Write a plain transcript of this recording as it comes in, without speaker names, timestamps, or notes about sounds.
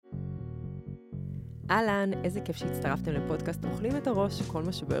אהלן, איזה כיף שהצטרפתם לפודקאסט אוכלים את הראש, כל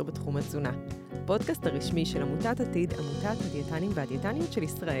מה שבוער בתחום התזונה. פודקאסט הרשמי של עמותת עתיד, עמותת הדיאטנים והדיאטניות של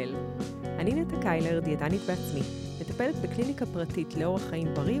ישראל. אני נטע קיילר, דיאטנית בעצמי, מטפלת בקליניקה פרטית לאורח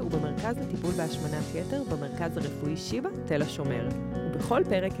חיים בריא ובמרכז לטיפול בהשמנת יתר במרכז הרפואי שיבה, תל השומר. ובכל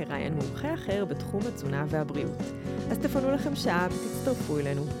פרק אראיין מומחה אחר בתחום התזונה והבריאות. אז תפנו לכם שעה ותצטרפו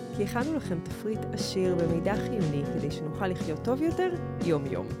אלינו, כי הכנו לכם תפריט עשיר במידע חיוני כדי שנוכל לחיות טוב יותר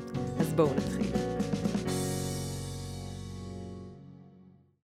יום-יום. אז בואו נתחיל.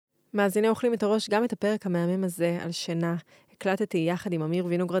 מאזיני אוכלים את הראש, גם את הפרק המהמם הזה על שינה הקלטתי יחד עם אמיר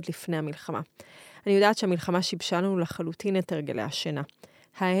וינוגרד לפני המלחמה. אני יודעת שהמלחמה שיבשה לנו לחלוטין את הרגלי השינה.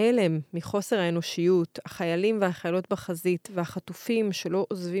 ההלם מחוסר האנושיות, החיילים והחיילות בחזית והחטופים שלא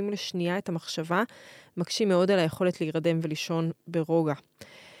עוזבים לשנייה את המחשבה, מקשים מאוד על היכולת להירדם ולישון ברוגע.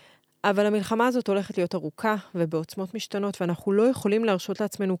 אבל המלחמה הזאת הולכת להיות ארוכה ובעוצמות משתנות, ואנחנו לא יכולים להרשות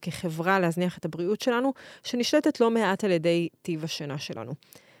לעצמנו כחברה להזניח את הבריאות שלנו, שנשלטת לא מעט על ידי טיב השינה שלנו.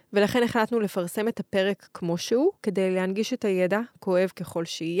 ולכן החלטנו לפרסם את הפרק כמו שהוא, כדי להנגיש את הידע, כואב ככל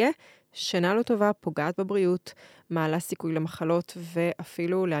שיהיה, שינה לא טובה, פוגעת בבריאות, מעלה סיכוי למחלות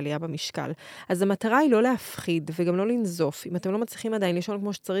ואפילו לעלייה במשקל. אז המטרה היא לא להפחיד וגם לא לנזוף. אם אתם לא מצליחים עדיין לישון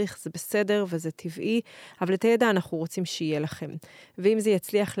כמו שצריך, זה בסדר וזה טבעי, אבל את הידע אנחנו רוצים שיהיה לכם. ואם זה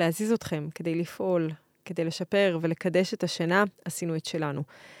יצליח להזיז אתכם כדי לפעול, כדי לשפר ולקדש את השינה, עשינו את שלנו.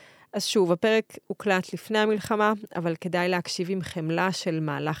 אז שוב, הפרק הוקלט לפני המלחמה, אבל כדאי להקשיב עם חמלה של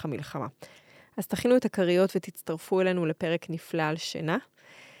מהלך המלחמה. אז תכינו את הקריות ותצטרפו אלינו לפרק נפלא על שינה,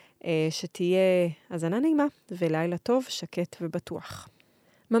 שתהיה הזנה נעימה ולילה טוב, שקט ובטוח.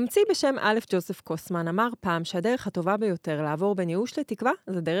 ממציא בשם א' ג'וזף קוסמן אמר פעם שהדרך הטובה ביותר לעבור בין ייאוש לתקווה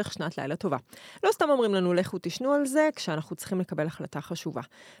זה דרך שנת לילה טובה. לא סתם אומרים לנו לכו תשנו על זה כשאנחנו צריכים לקבל החלטה חשובה.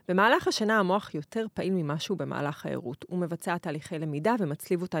 במהלך השינה המוח יותר פעיל ממשהו במהלך הערות. הוא מבצע תהליכי למידה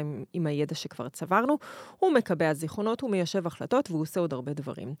ומצליב אותה עם הידע שכבר צברנו, הוא מקבע זיכרונות, הוא מיישב החלטות והוא עושה עוד הרבה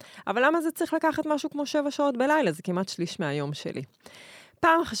דברים. אבל למה זה צריך לקחת משהו כמו 7 שעות בלילה? זה כמעט שליש מהיום שלי.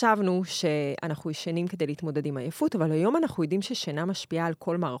 פעם חשבנו שאנחנו ישנים כדי להתמודד עם עייפות, אבל היום אנחנו יודעים ששינה משפיעה על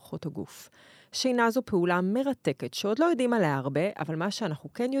כל מערכות הגוף. שינה זו פעולה מרתקת, שעוד לא יודעים עליה הרבה, אבל מה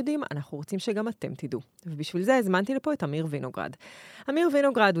שאנחנו כן יודעים, אנחנו רוצים שגם אתם תדעו. ובשביל זה הזמנתי לפה את אמיר וינוגרד. אמיר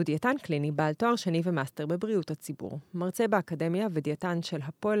וינוגרד הוא דיאטן קליני, בעל תואר שני ומאסטר בבריאות הציבור. מרצה באקדמיה ודיאטן של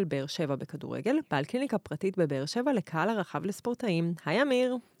הפועל באר שבע בכדורגל, בעל קליניקה פרטית בבאר שבע לקהל הרחב לספורטאים. היי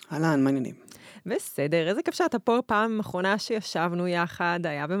אמיר. אהלן, מה העניינים? בסדר, איזה כיף שאתה פה. פעם האחרונה שישבנו יחד,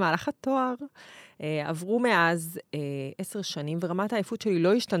 היה במהלך התואר. עברו מאז 10 שנים, ורמת העייפות שלי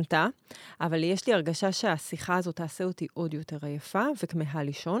לא השתנתה, אבל יש לי הרגשה שהשיחה הזאת תעשה אותי עוד יותר עייפה, וכמהה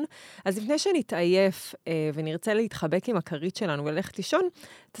לישון. אז לפני שנתעייף ונרצה להתחבק עם הכרית שלנו וללכת לישון,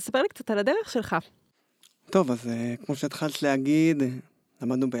 תספר לי קצת על הדרך שלך. טוב, אז כמו שהתחלת להגיד,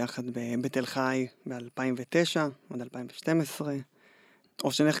 למדנו ביחד בתל חי ב-2009 עד 2012,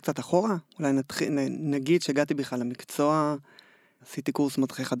 או שנלך קצת אחורה, אולי נגיד שהגעתי בכלל למקצוע, עשיתי קורס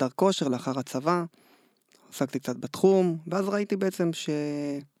מדריך חדר כושר לאחר הצבא, עסקתי קצת בתחום, ואז ראיתי בעצם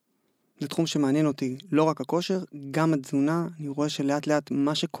שזה תחום שמעניין אותי, לא רק הכושר, גם התזונה. אני רואה שלאט לאט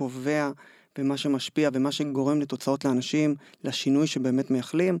מה שקובע ומה שמשפיע ומה שגורם לתוצאות לאנשים, לשינוי שבאמת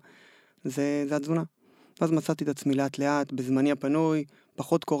מייחלים, זה התזונה. ואז מצאתי את עצמי לאט לאט, בזמני הפנוי,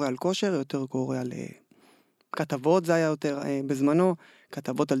 פחות קורא על כושר, יותר קורא על כתבות, זה היה יותר בזמנו,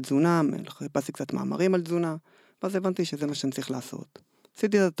 כתבות על תזונה, חיפשתי קצת מאמרים על תזונה, ואז הבנתי שזה מה שאני צריך לעשות.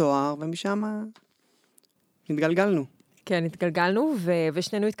 עשיתי את התואר, ומשם התגלגלנו. כן, התגלגלנו,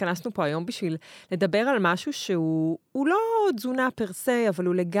 ושנינו התכנסנו פה היום בשביל לדבר על משהו שהוא לא תזונה פר סה, אבל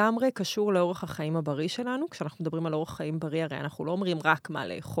הוא לגמרי קשור לאורח החיים הבריא שלנו. כשאנחנו מדברים על אורח חיים בריא, הרי אנחנו לא אומרים רק מה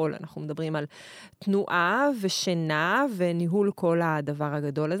לאכול, אנחנו מדברים על תנועה ושינה וניהול כל הדבר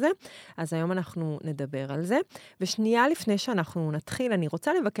הגדול הזה. אז היום אנחנו נדבר על זה. ושנייה לפני שאנחנו נתחיל, אני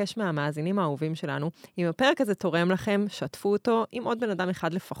רוצה לבקש מהמאזינים האהובים שלנו, אם הפרק הזה תורם לכם, שתפו אותו עם עוד בן אדם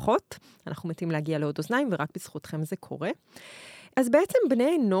אחד לפחות. אנחנו מתים להגיע לעוד אוזניים, ורק בזכותכם זה קורה. אז בעצם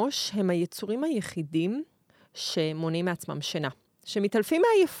בני אנוש הם היצורים היחידים שמונעים מעצמם שינה, שמתעלפים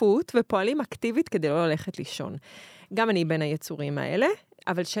מעייפות ופועלים אקטיבית כדי לא ללכת לישון. גם אני בין היצורים האלה,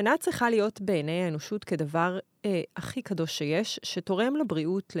 אבל שינה צריכה להיות בעיני האנושות כדבר הכי קדוש שיש, שתורם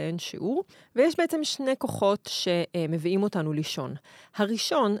לבריאות לאין שיעור, ויש בעצם 2 כוחות שמביאים אותנו לישון.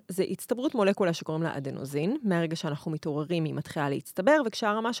 הראשון זה הצטברות מולקולה שקוראים לה אדנוזין, מהרגע שאנחנו מתעוררים היא מתחילה להצטבר,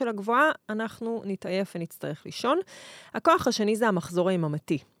 וכשהרמה שלה גבוהה אנחנו נתעייף ונצטרך לישון. הכוח השני זה המחזור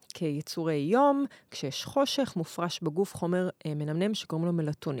היממתי. כיצורי יום, כשיש חושך, מופרש בגוף חומר מנמנם שקוראים לו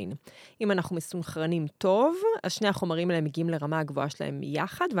מלטונין. אם אנחנו מסונכרנים טוב, אז שני החומרים האלה מגיעים לרמה הגבוהה שלהם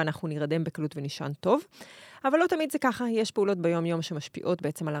יחד, ואנחנו נרדם בקלות ונשען טוב. אבל לא תמיד זה ככה, יש פעולות ביום-יום שמשפיעות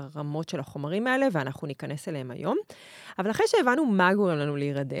בעצם על הרמות של החומרים האלה, ואנחנו ניכנס אליהם היום. אבל אחרי שהבנו מה גורם לנו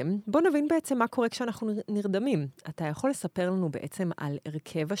להירדם, בואו נבין בעצם מה קורה כשאנחנו נרדמים. אתה יכול לספר לנו בעצם על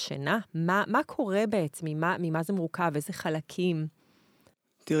הרכב השינה? מה קורה בעצם? ממה זה מורכב? איזה חלקים?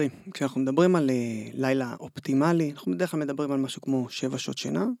 תראי, כשאנחנו מדברים על לילה אופטימלי, אנחנו בדרך כלל מדברים על משהו כמו 7 שעות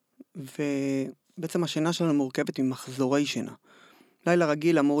שינה, ובעצם השינה שלנו מורכבת ממחזורי שינה. לילה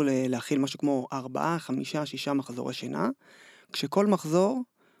רגיל אמור להכיל משהו כמו 4, 5, 6 מחזורי שינה, כשכל מחזור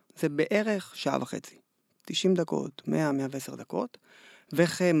זה בערך שעה וחצי. 90 דקות, 100, 110 דקות,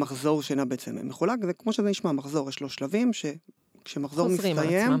 ואיך מחזור שינה בעצם מחולק, זה כמו שזה נשמע, מחזור, יש לו שלבים שכשמחזור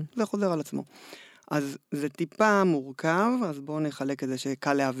מסתיים, זה חוזר על עצמו. אז זה טיפה מורכב, אז בואו נחלק את זה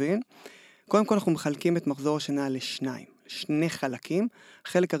שקל להבין. קודם כל אנחנו מחלקים את מחזור השינה לשניים, שני חלקים.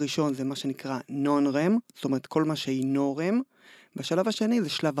 החלק הראשון זה מה שנקרא non-REM, זאת אומרת כל מה שאינו REM, בשלב השני זה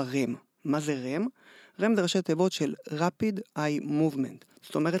שלב ה-REM. מה זה REM? REM זה ראשי תיבות של Rapid Eye Movement.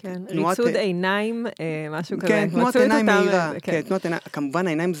 זאת אומרת, כן, ריצוד עיניים, משהו כזה. כן, תנועת עיניים מהירה. כן, תנועת עיניים, כמובן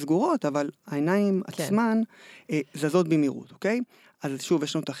העיניים סגורות, אבל העיניים עצמן זזות במהירות, אוקיי? אז שוב,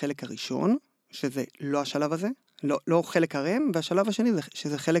 יש לנו את החלק הראשון, שזה לא השלב הזה, לא חלק הרם, והשלב השני זה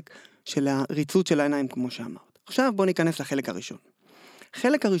שזה חלק של הריצוד של העיניים, כמו שאמרת. עכשיו בואו ניכנס לחלק הראשון.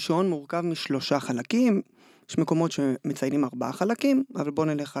 חלק הראשון מורכב מ3 חלקים, יש מקומות שמציינים 4 חלקים, אבל בואו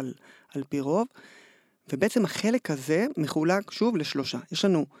נלך על פי רוב, ובעצם החלק הזה מחולק שוב ל3. יש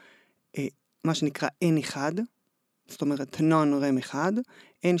לנו מה שנקרא N1, זאת אומרת non-REM 1,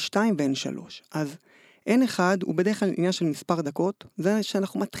 N2 ו-N3. אז N1 הוא בדרך כלל עניין של מספר דקות, זה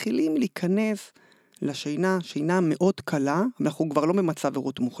שאנחנו מתחילים להיכנס לשינה, שינה מאוד קלה, אנחנו כבר לא במצב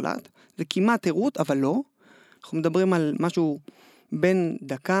עירות מוחלט, זה כמעט עירות, אבל לא. אנחנו מדברים על משהו בין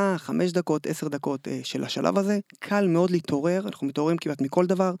דקה, 5 דקות, 10 דקות של השלב הזה, קל מאוד להתעורר, אנחנו מתעוררים כמעט מכל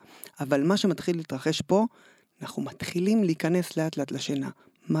דבר, אבל מה שמתחיל להתרחש פה, אנחנו מתחילים להיכנס לאט לאט לשינה.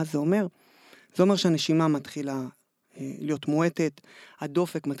 מה זה אומר? זה אומר שהנשימה מתחילה להיות מועטת,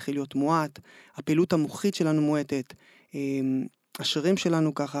 הדופק מתחיל להיות מועט, הפעילות המוחית שלנו מועטת, השרירים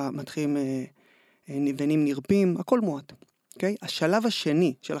שלנו ככה מתחילים ונהיים נרפים, הכל מועט. אוקיי? השלב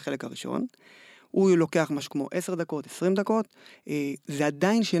השני של החלק הראשון, הוא לוקח משהו כמו 10 דקות, 20 דקות, זה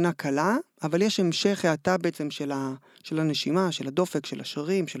עדיין שינה קלה, אבל יש המשך האטה בעצם של הנשימה, של הדופק, של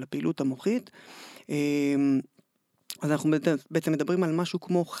השרירים, של הפעילות המוחית. אז אנחנו בעצם מדברים על משהו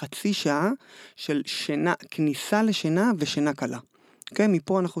כמו חצי שעה של שינה, כניסה לשינה ושינה קלה. אוקיי?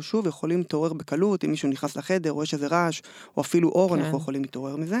 מפה אנחנו שוב יכולים להתעורר בקלות, אם מישהו נכנס לחדר או יש איזה רעש, או אפילו אור, אנחנו יכולים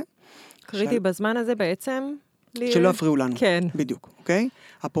להתעורר מזה. קריטי בזמן הזה בעצם שלא יפריעו לנו. כן. בדיוק, אוקיי?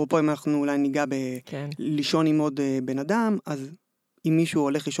 אפרופו, אם אנחנו אולי ניגע לישון עם עוד בן אדם, אז אם מישהו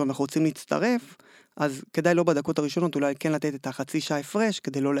הולך לישון ואנחנו רוצים להצטרף, אז כדאי לא בדקות הראשונות, אולי כן לתת את החצי שעה הפרש,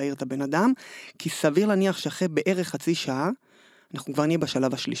 כדי לא להעיר את הבן אדם, כי סביר להניח שאחרי בערך חצי שעה, אנחנו כבר נהיה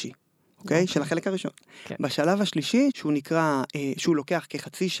בשלב השלישי, אוקיי? של החלק הראשון. בשלב השלישי, שהוא נקרא, שהוא לוקח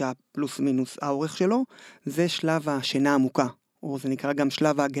כחצי שעה פלוס מינוס האורך שלו, זה שלב השינה עמוקה, או זה נקרא גם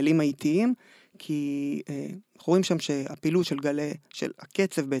שלב הגלים האיטיים, כי אנחנו רואים שם שהפעילות של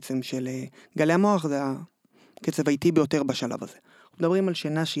הקצב בעצם של גלי המוח, זה הקצב האיטי ביותר בשלב הזה. אנחנו מדברים על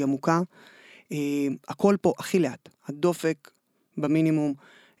שינה שהיא עמוקה, הכל פה הכי לאט, הדופק במינימום,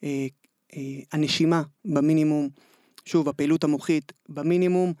 הנשימה במינימום, שוב, הפעילות המוחית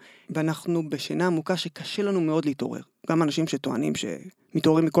במינימום, ואנחנו בשינה עמוקה שקשה לנו מאוד להתעורר. גם אנשים שטוענים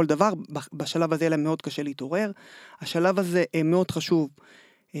שמתעוררים מכל דבר, בשלב הזה להם מאוד קשה להתעורר. השלב הזה מאוד חשוב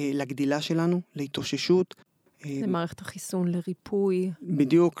לגדילה שלנו, להתאוששות. למערכת החיסון, לריפוי.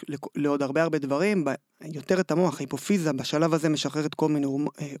 בדיוק, לעוד הרבה דברים. יותר את המוח, ההיפופיזה, בשלב הזה משחררת כל מיני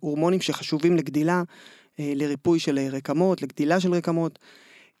הורמונים שחשובים לגדילה, לריפוי של רקמות, לגדילה של רקמות,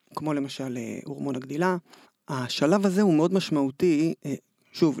 כמו למשל הורמון הגדילה. השלב הזה הוא מאוד משמעותי,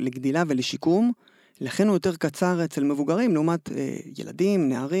 שוב, לגדילה ולשיקום, לכן הוא יותר קצר אצל מבוגרים, לעומת ילדים,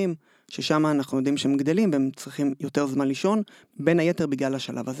 נערים, ששם אנחנו יודעים שהם גדלים, והם צריכים יותר זמן לישון, בין היתר בגלל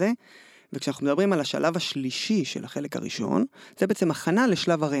השלב הזה. וכשאנחנו מדברים על השלב השלישי של החלק הראשון, זה בעצם הכנה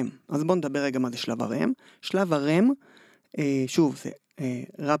לשלב הרם. אז בואו נדבר רגע מה זה שלב הרם. שלב הרם, שוב, זה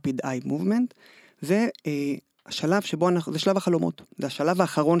Rapid Eye Movement, זה השלב שבו זה שלב החלומות. זה השלב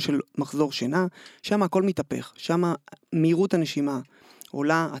האחרון של מחזור שינה, שם הכל מתהפך, שם מהירות הנשימה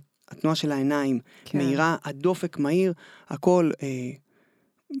עולה, התנועה של העיניים מהירה, הדופק מהיר, הכל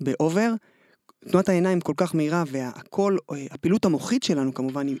באובר, תנועת העיניים כל כך מהירה, והכל, הפעילות המוחית שלנו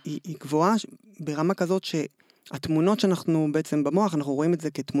כמובן היא גבוהה ברמה כזאת התמונות שאנחנו בעצם במוח, אנחנו רואים את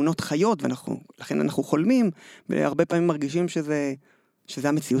זה כתמונות חיות, ולכן אנחנו חולמים, והרבה פעמים מרגישים שזה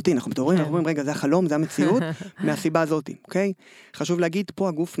המציאותי. אנחנו מתעוררים, אנחנו אומרים, רגע, זה החלום, זה המציאות, מהסיבה הזאת, אוקיי? חשוב להגיד, פה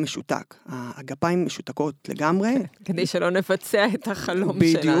הגוף משותק. הגפיים משותקות לגמרי. כדי שלא נבצע את החלום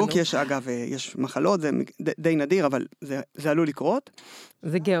שלנו. בדיוק, יש מחלות, זה די נדיר, אבל זה עלול לקרות.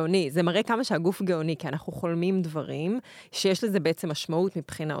 זה גאוני, זה מראה כמה שהגוף גאוני, כי אנחנו חולמים דברים, שיש לזה בעצם משמעות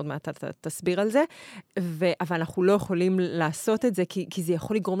מבחינה, עוד מעט אתה תסביר על זה, אבל אנחנו לא יכולים לעשות את זה, כי זה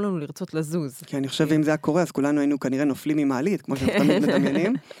יכול לגרום לנו לרצות לזוז. כי אני חושב, אם זה היה קורה, אז כולנו היינו כנראה נופלים ממעלית, כמו שאנחנו תמיד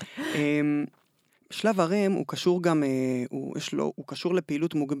מדמיינים. שלב הרם הוא קשור גם, הוא קשור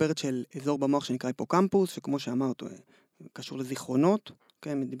לפעילות מוגברת של אזור במוח שנקרא היפוקמפוס, שכמו שאמרת, קשור לזיכרונות,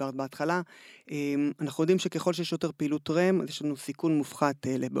 כן, דיברת בהתחלה. אנחנו יודעים שככל שיש יותר פעילות רם, יש לנו סיכון מופחת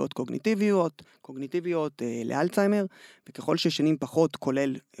לבעיות קוגניטיביות, לאלצהיימר, וככל ששנים פחות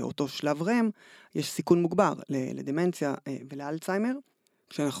כולל אותו שלב רם, יש סיכון מוגבר לדמנציה ולאלצהיימר.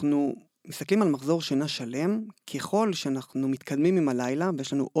 כשאנחנו מסתכלים על מחזור שינה שלם, ככל שאנחנו מתקדמים עם הלילה,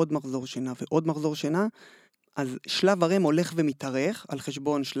 ויש לנו עוד מחזור שינה ועוד מחזור שינה, אז שלב הרם הולך ומתארך על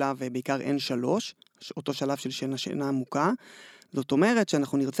חשבון שלב בעיקר N3, אותו שלב של שינה עמוקה. זאת אומרת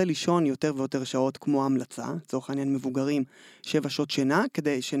שאנחנו נרצה לישון יותר ויותר שעות כמו המלצה, לצורך העניין מבוגרים 7 שעות שינה,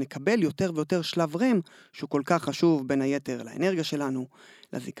 כדי שנקבל יותר ויותר שלב רם, שהוא כל כך חשוב בין היתר לאנרגיה שלנו,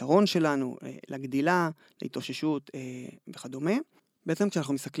 לזיכרון שלנו, לגדילה, להתאוששות וכדומה. בעצם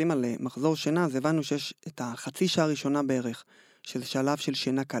כשאנחנו מסתכלים על מחזור שינה, אז הבנו שיש את החצי שעה הראשונה בערך, שזה שלב של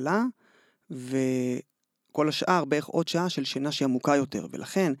שינה קלה, וכל השאר בערך עוד שעה של שינה שהיא עמוקה יותר,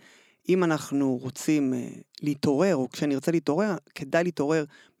 ולכן אם אנחנו רוצים להתעורר, או כשנרצה להתעורר, כדאי להתעורר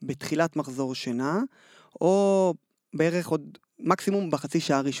בתחילת מחזור שינה, או בערך עוד מקסימום בחצי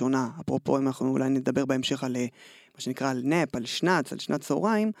שעה הראשונה. אפרופו, אם אנחנו אולי נדבר בהמשך על מה שנקרא על נפ, על שנת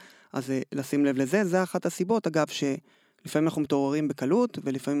צהריים, אז לשים לב לזה, זה אחת הסיבות, אגב, שלפעמים אנחנו מתעוררים בקלות,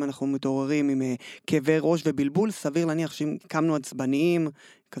 ולפעמים אנחנו מתעוררים עם כאבי ראש ובלבול, סביר להניח שאם קמנו עצבניים,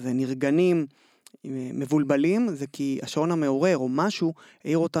 כזה נרגנים, מבולבלים, זה כי השעון המעורר או משהו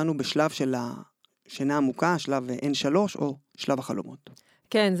העיר אותנו בשלב של השינה עמוקה, שלב N3 או שלב החלומות.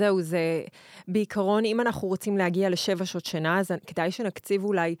 כן, זהו, זה בעיקרון, אם אנחנו רוצים להגיע ל7 שעות שינה, אז כדאי שנקציב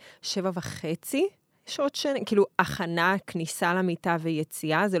אולי 7.5 שעות שינה, כאילו הכנה, כניסה למיטה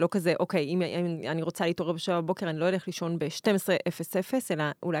ויציאה, זה לא כזה, אוקיי, אם אני רוצה להתעורר בשבע בבוקר, אני לא אלך לישון ב-12:00, אלא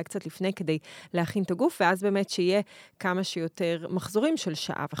אולי קצת לפני כדי להכין את הגוף, ואז באמת שיהיה כמה שיותר מחזורים של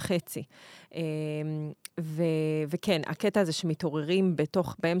 1.5 שעות. וכן, הקטע הזה שמתעוררים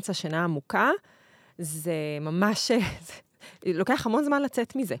באמצע שינה עמוקה, זה ממש, לוקח המון זמן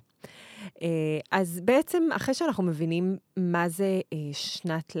לצאת מזה. אז בעצם, אחרי שאנחנו מבינים מה זה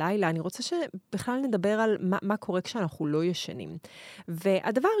שנת לילה, אני רוצה שבכלל נדבר על מה קורה כשאנחנו לא ישנים.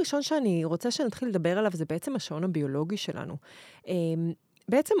 והדבר הראשון שאני רוצה שנתחיל לדבר עליו, זה בעצם השעון הביולוגי שלנו.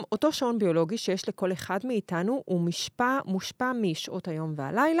 בעצם אותו שעון ביולוגי שיש לכל אחד מאיתנו, הוא מושפע משעות היום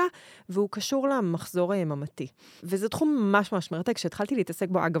והלילה, והוא קשור למחזור היממתי. וזה תחום ממש ממש מרתק, שהתחלתי להתעסק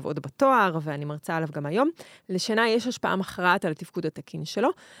בו אגב עוד בתואר, ואני מרצה עליו גם היום. לשינה יש השפעה מכרעת על התפקוד התקין שלו.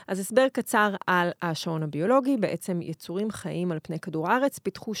 אז הסבר קצר על השעון הביולוגי, בעצם יצורים חיים על פני כדור הארץ,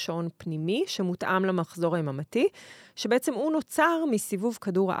 פיתחו שעון פנימי שמותאם למחזור היממתי, שבעצם הוא נוצר מסיבוב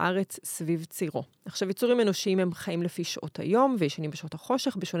כדור הארץ סביב צירו. עכשיו, יצורים אנושיים הם חיים לפי שעות היום, וישנים בשעות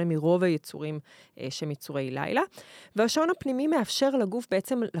החושך, בשונה מרוב היצורים שהם יצורי לילה. והשעון הפנימי מאפשר לגוף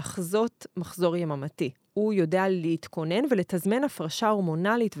בעצם לחזות מחזור יממתי. הוא יודע להתכונן ולתזמן הפרשה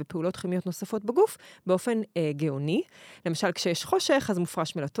הורמונלית ופעולות כימיות נוספות בגוף באופן גאוני. למשל, כשיש חושך, אז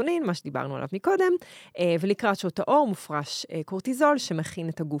מופרש מלטונין, מה שדיברנו עליו מקודם, ולקראת שעות האור מופרש קורטיזול, שמכין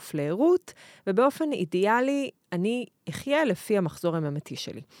את הגוף לערות, ובאופן אידיאלי, אני אחיה לפי המחזור היממתי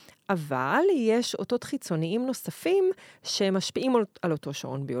שלי. אבל יש אותות חיצוניים נוספים שמשפיעים על אותו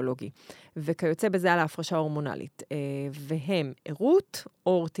שעון ביולוגי, וכיוצא בזה על ההפרשה ההורמונלית, והם ערות,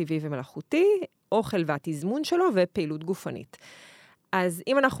 אור טבעי ומלאכותי, אוכל והתזמון שלו ופעילות גופנית. אז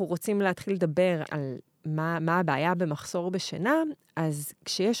אם אנחנו רוצים להתחיל לדבר על מה הבעיה במחסור בשינה, אז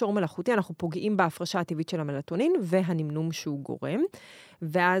כשיש אור מלאכותי אנחנו פוגעים בהפרשה הטבעית של המלטונין והנמנום שהוא גורם,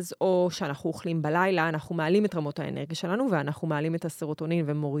 ואז או שאנחנו אוכלים בלילה, אנחנו מעלים את רמות האנרגיה שלנו, ואנחנו מעלים את הסרוטונין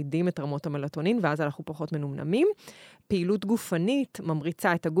ומורידים את רמות המלטונין, ואז אנחנו פחות מנומנמים. פעילות גופנית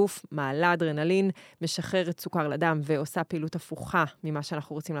ממריצה את הגוף, מעלה אדרנלין, משחררת סוכר לדם, ועושה פעילות הפוכה ממה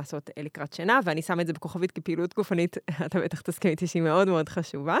שאנחנו רוצים לעשות לקראת שינה, ואני שמה את זה בכוכבית, כי פעילות גופנית, אתה בטח תסכים איתי שהיא מאוד מאוד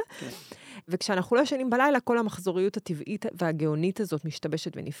חשובה. כן. וכשאנחנו לא ישנים בלילה, כל המחזוריות הטבעית והגאונית הזאת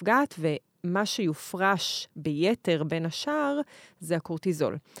משתבשת ונפגעת, ומה שיופרש ביתר בין השאר, זה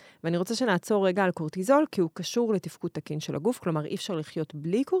הקורטיזול. ואני רוצה שנעצור רגע על קורטיזול, כי הוא קשור לתפקוד תקין של הגוף, כלומר אי אפשר לחיות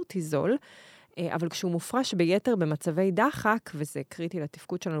בלי קורטיזול, אבל כשהוא מופרש ביתר במצבי דחק, וזה קריטי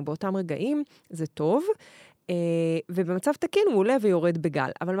לתפקוד שלנו באותם רגעים, זה טוב. ובמצב תקין הוא עולה ויורד בגל.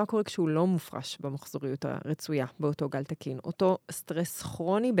 אבל מה קורה כשהוא לא מופרש במחזוריות הרצויה, באותו גל תקין? אותו סטרס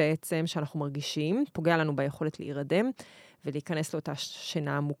כרוני בעצם שאנחנו מרגישים, פוגע לנו ביכולת להירדם ולהיכנס לאותה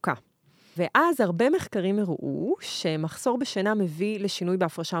שינה עמוקה. ואז הרבה מחקרים הראו שמחסור בשינה מביא לשינוי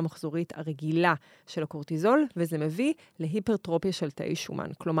בהפרשה המחזורית הרגילה של הקורטיזול, וזה מביא להיפרטרופיה של תאי שומן,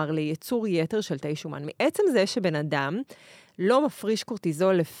 כלומר ליצור יתר של תאי שומן. מעצם זה שבן אדם לא מפריש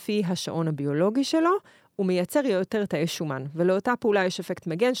קורטיזול לפי השעון הביולוגי שלו, הוא מייצר יותר תאי שומן, ולאותה פעולה יש אפקט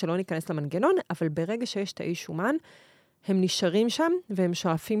מגן שלא ניכנס למנגנון, אבל ברגע שיש תאי שומן, הם נשארים שם והם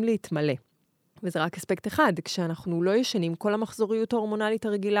שואפים להתמלא. וזה רק אספקט אחד, כשאנחנו לא ישנים, כל המחזוריות ההורמונלית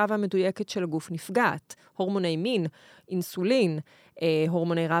הרגילה והמדויקת של הגוף נפגעת. הורמוני מין, אינסולין,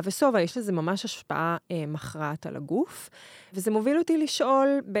 הורמוני רעב וסובה, יש לזה ממש השפעה מכרעת על הגוף. וזה מוביל אותי לשאול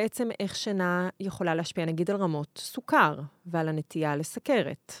בעצם איך שינה יכולה להשפיע נגיד על רמות סוכר ועל הנטייה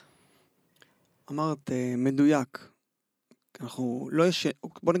לסכרת. אמרת מדויק.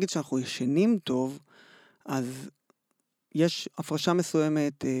 בוא נגיד שאנחנו ישנים טוב, אז יש הפרשה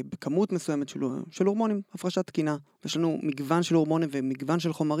מסוימת, בכמות מסוימת של הורמונים, הפרשה תקינה. יש לנו מגוון של הורמונים ומגוון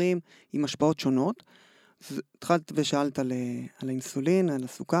של חומרים עם השפעות שונות. התחלת ושאלת על האינסולין, על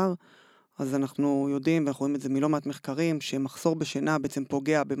הסוכר, אז אנחנו יודעים, ואנחנו רואים את זה מלא מעט מחקרים, שמחסור בשינה בעצם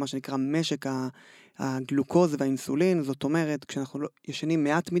פוגע במה שנקרא משק הגלוקוז והאינסולין. זאת אומרת, כשאנחנו ישנים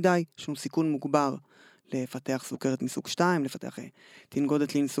מעט מדי, יש לנו סיכון מוגבר לפתח סוכרת מסוג 2, לפתח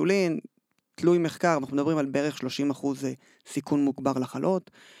תנגודת לאינסולין, תלוי מחקר, אנחנו מדברים על בערך 30% סיכון מוגבר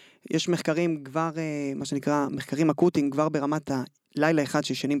לחלות. יש מחקרים כבר, מה שנקרא, מחקרים אקוטיים, כבר ברמת הלילה אחד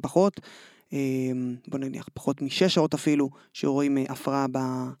שישנים פחות, בוא נניח, פחות מ6 שעות אפילו, שרואים הפרעה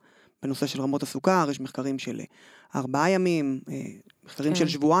בנושא של רמות הסוכר. יש מחקרים של 4 ימים, מחקרים של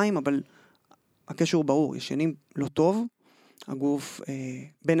שבועיים, אבל הקשר הוא ברור, ישנים לא טוב, הגוף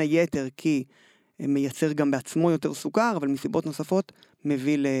בין היתר כי מייצר גם בעצמו יותר סוכר, אבל מסיבות נוספות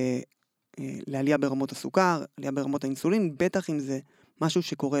מביא לעלייה ברמות הסוכר, עלייה ברמות האינסולין, בטח אם זה משהו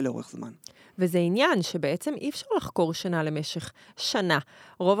שקורה לאורך זמן. וזה עניין שבעצם אי אפשר לחקור שינה למשך שנה.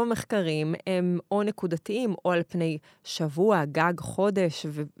 רוב המחקרים הם או נקודתיים או על פני שבוע, גג, חודש,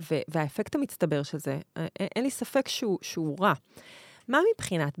 והאפקט המצטבר של זה, אין לי ספק שהוא רע. מה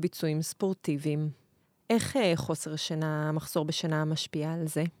מבחינת ביצועים ספורטיביים? איך חוסר שינה, מחסור בשינה משפיע על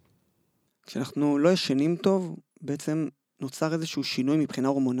זה? כשאנחנו לא ישנים טוב, בעצם נוצר איזשהו שינוי מבחינה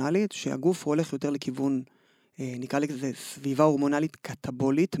הורמונלית, שהגוף הולך יותר לכיוון, נקרא לזה סביבה הורמונלית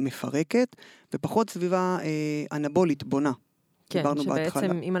קטבולית, מפרקת, ופחות סביבה אנבולית, בונה. כן,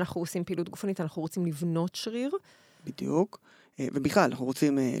 שבעצם אם אנחנו עושים פעילות גופנית, אנחנו רוצים לבנות שריר. בדיוק. ובכלל, אנחנו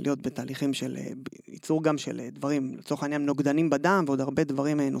רוצים להיות בתהליכים של ייצור גם של דברים, לצורך העניין נוגדנים בדם, ועוד הרבה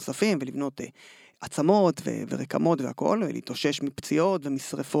דברים נוספים, ולבנות עצמות ורקמות והכל, ולהתאושש מפציעות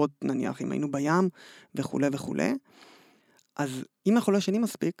ומשרפות, נניח, אם היינו בים וכו' וכו'. אז אם אנחנו לא ישנים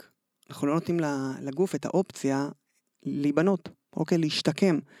מספיק, אנחנו לא נותנים לגוף את האופציה להיבנות, אוקיי,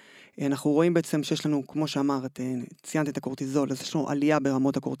 להשתקם. אנחנו רואים בעצם שיש לנו, כמו שאמרת, ציינת את הקורטיזול, אז יש לנו עלייה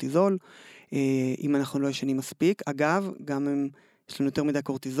ברמות הקורטיזול, אם אנחנו לא ישנים מספיק. אגב, גם אם יש לנו יותר מדי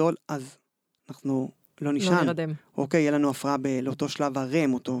קורטיזול, אז אנחנו לא נשן. לא נרדם. אוקיי, יהיה לנו הפרעה לאותו שלב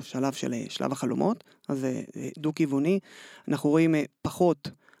הרם, אותו שלב של שלב החלומות, אז זה דו-כיווני. אנחנו רואים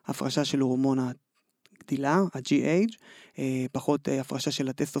פחות הפרשה של הורמון גדילה, ה-GH, פחות הפרשה של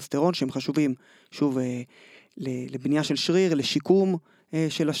הטסטוסטרון, שהם חשובים, שוב, לבנייה של שריר, לשיקום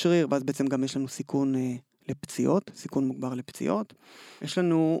של השריר, ואז בעצם גם יש לנו סיכון לפציעות, סיכון מוגבר לפציעות. יש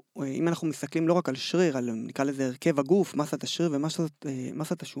לנו, אם אנחנו מסתכלים לא רק על שריר, על נקרא לזה הרכב הגוף, מסת השריר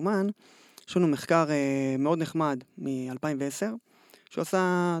ומסת השומן, יש לנו מחקר מאוד נחמד מ-2010,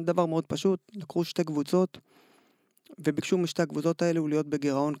 שעושה דבר מאוד פשוט, לקחו 2 קבוצות, וביקשו משתי הקבוצות האלו להיות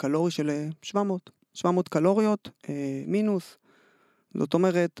בגירעון קלורי של 700 קלוריות מינוס, זאת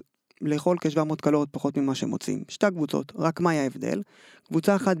אומרת, לאכול כ-700 קלוריות פחות ממה שהם מוצאים. 2 קבוצות, רק מה היה ההבדל?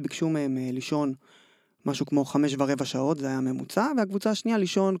 קבוצה אחת ביקשו מהם לישון משהו כמו 5.25 שעות, זה היה ממוצע, והקבוצה השנייה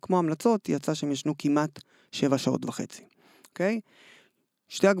לישון כמו המלצות, יצא שהם ישנו כמעט 7.5 שעות. אוקיי?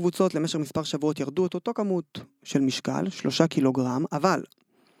 2 הקבוצות למשך מספר שבועות ירדו את אותו כמות של משקל, 3 קילוגרם, אבל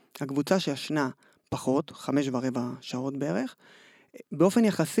הקבוצה שישנה פחות, 5.25 שעות בערך, באופן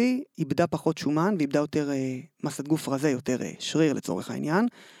יחסי איבדה פחות שומן ואיבדה יותר מסת גוף רזה, יותר שריר לצורך העניין,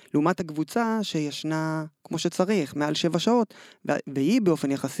 לעומת הקבוצה שישנה כמו שצריך, מעל 7 שעות, והיא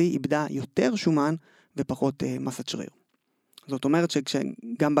באופן יחסי איבדה יותר שומן ופחות מסת שריר. זאת אומרת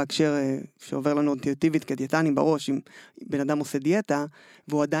שגם בהקשר שעובר לנו אינטואיטיבית כדיאטנים בראש, אם בן אדם עושה דיאטה,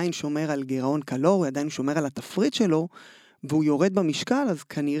 והוא עדיין שומר על גירעון קלורי, עדיין שומר על התפריט שלו, והוא יורד במשקל, אז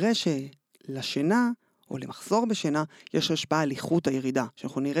כנראה לשינה, או למחסור בשינה, יש השפעה על איכות הירידה,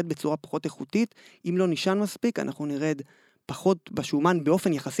 שאנחנו נרד בצורה פחות איכותית, אם לא נשן מספיק, אנחנו נרד פחות בשומן,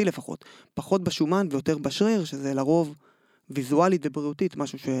 באופן יחסי לפחות, פחות בשומן ויותר בשריר, שזה לרוב ויזואלית ובריאותית,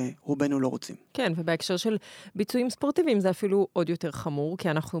 משהו שרובנו לא רוצים. כן, ובהקשר של ביצועים ספורטיביים זה אפילו עוד יותר חמור, כי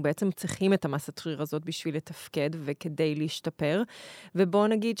אנחנו בעצם צריכים את המסת שריר הזאת בשביל לתפקד וכדי להשתפר, ובואו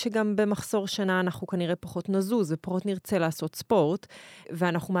נגיד שגם במחסור שינה אנחנו כנראה פחות נזוז ופחות נרצה לעשות ספורט,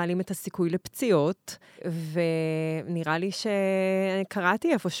 ואנחנו מעלים את הסיכוי לפציעות, ונראה לי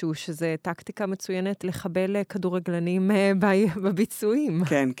שקראתי איפשהו שזה טקטיקה מצוינת לחבל כדורגלנים בביצועים.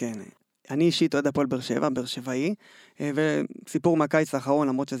 כן, כן. אני אישית אוהד הפועל באר שבע, באר שבעי, וסיפור מהקיץ האחרון,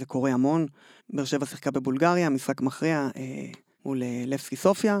 למרות שזה קורה המון, באר שבע שיחקה בבולגריה, משחק מכריע מול לבסקי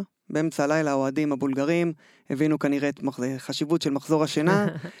סופיה, באמצע הלילה האוהדים הבולגרים הבינו כנראה את חשיבות של מחזור השינה,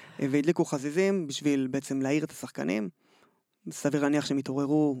 והדליקו חזיזים בשביל בעצם להעיר את השחקנים, סביר להניח שהם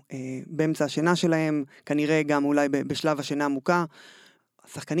התעוררו באמצע השינה שלהם, כנראה גם אולי בשלב השינה עמוקה,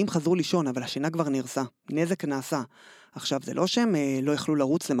 השחקנים חזרו לישון, אבל השינה כבר נרסה, נזק נעשה. עכשיו, זה לא שהם לא יכלו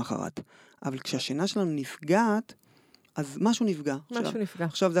לרוץ למחרת, אבל כשהשינה שלנו נפגעת, אז משהו נפגע.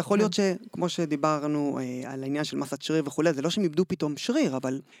 עכשיו, זה יכול להיות שכמו שדיברנו על העניין של מסת שריר וכו', זה לא שהם איבדו פתאום שריר,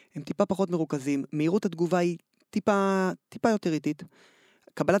 אבל הם טיפה פחות מרוכזים, מהירות התגובה היא טיפה יותר איטית,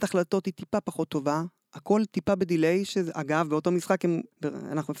 קבלת החלטות היא טיפה פחות טובה, הכל טיפה בדיליי, שאגב, באותו משחק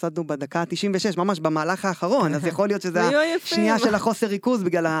אנחנו הפסדנו בדקה 96, ממש במהלך האחרון, אז יכול להיות שזה השנייה של החוסר ריכוז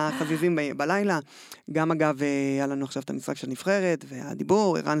בגלל החזיזים בלילה. גם אגב, היה לנו עכשיו את המשחק של נבחרת,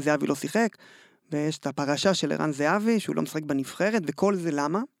 והדיבור, ערן זהבי לא שיחק, ויש את הפרשה של ערן זהבי, שהוא לא משחק בנבחרת, וכל זה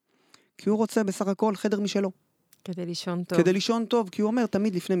למה? כי הוא רוצה בסך הכל חדר משלו. כדי לישון טוב. כדי לישון טוב, כי הוא אומר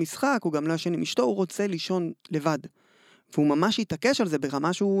תמיד לפני משחק, הוא גם לא ישן עם אשתו, הוא רוצה לישון לבד. והוא ממש יתעקש על זה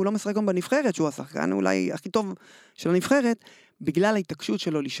ברמה שהוא לא משחק גם בנבחרת, שהוא השחקן אולי הכי טוב של הנבחרת, בגלל ההתעקשות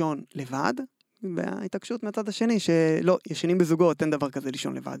שלו לישון לבד, וההתעקשות מהצד השני, שלא, ישנים בזוגות, אין דבר כזה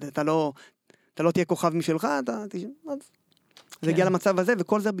לישון לבד. אתה לא תהיה כוכב משלך, אתה תישן, אז זה הגיע למצב הזה,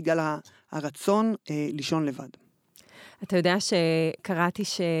 וכל זה בגלל הרצון לישון לבד. אתה יודע שקראתי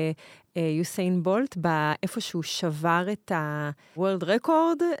שיוסיין בולט, באיפה שהוא שבר את ה-World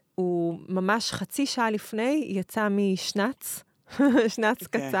Record, הוא ממש חצי שעה לפני יצא משנץ, שנץ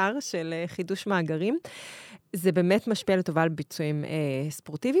קצר של חידוש מאגרים. זה באמת משפיע לטובה על ביצועים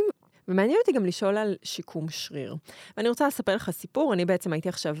ספורטיביים, ומעניין אותי גם לשאול על שיקום שריר. ואני רוצה לספר לך סיפור, אני בעצם הייתי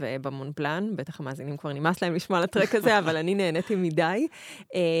עכשיו במונפלן, בטח המאזינים כבר נמאס להם לשמוע על הטרק הזה, אבל אני נהניתי מדי.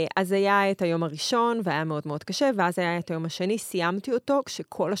 אז היה את היום הראשון, והיה מאוד מאוד קשה, ואז היה את היום השני, סיימתי אותו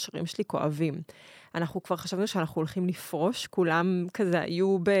כשכל השרירים שלי כואבים. אנחנו כבר חשבנו שאנחנו הולכים לפרוש, כולם כזה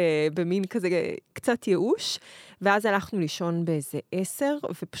היו במין כזה קצת ייאוש, ואז הלכנו לישון באיזה 10,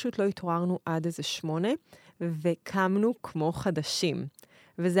 ופשוט לא התעוררנו עד איזה 8, וקמנו כמו חדשים.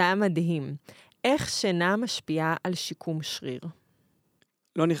 וזה היה מדהים. איך שינה משפיעה על שיקום שריר?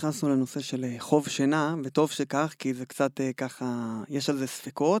 לא נכנסנו לנושא של חוב שינה, וטוב שכך, כי זה קצת ככה, יש על זה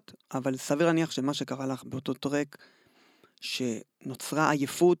ספקות, אבל סביר להניח שמה שקרה לך באותו טרק, שנוצרה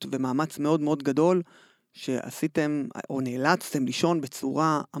עייפות ומאמץ מאוד מאוד גדול, שעשיתם או נאלצתם לישון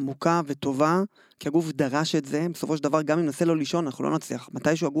בצורה עמוקה וטובה, כי הגוף דרש את זה, בסופו של דבר גם אם ננסה לא לישון, אנחנו לא נצליח.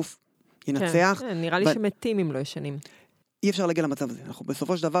 מתישהו הגוף ינצח. כן, נראה לי שמתים אם לא ישנים. אי אפשר להגיע למצב הזה. אנחנו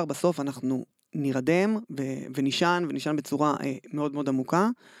בסופו של דבר, בסוף אנחנו נרדם ונשן בצורה מאוד מאוד עמוקה,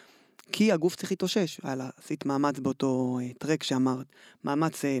 כי הגוף צריך להתאושש. עשית מאמץ באותו טרק שאמרת,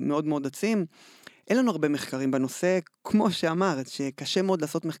 מאמץ מאוד מאוד עצים. אין לנו הרבה מחקרים בנושא, כמו שאמרת, שקשה מאוד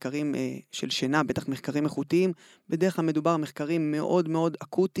לעשות מחקרים של שינה, בטח מחקרים איכותיים, בדרך כלל מדובר מחקרים מאוד מאוד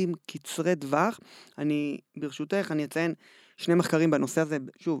אקוטיים, קצרי טווח. ברשותך, אני אציין 2 מחקרים בנושא הזה,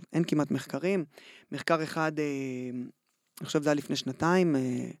 שוב, אין כמעט מחקרים. מחקר אחד, אני חושב זה היה לפני 2,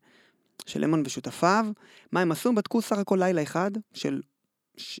 של אמון ושותפיו. מה הם עשו? בדקו סך הכל לילה אחד, של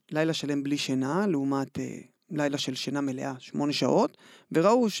לילה שלם בלי שינה, לעומת לילה של שינה מלאה, 8 שעות,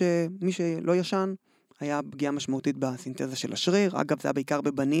 וראו שמי שלא ישן, היה פגיעה משמעותית בסינתזה של השריר. אגב, זה היה בעיקר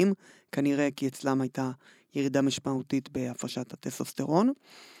בבנים, כנראה כי אצלם הייתה ירידה משמעותית בהפרשת הטסטוסטרון.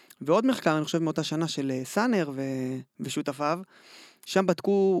 ועוד מחקר, אני חושב מאותה שנה של סאנר ושותפיו, שם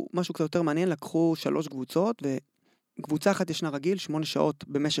בדקו משהו קצת יותר מעניין, לקחו 3 קבוצות, וקבוצה אחת ישנה רגיל, 8 שעות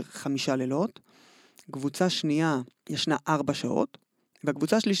במשך 5 לילות, קבוצה שנייה ישנה 4 שעות,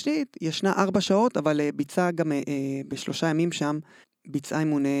 והקבוצה שלישית ישנה 4 שעות, אבל ביצעה גם ב3 ימים שם, ביצעה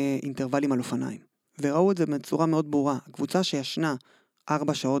אימוני אינטרוולים על אופניים. וראו את זה בצורה מאוד ברורה. הקבוצה שישנה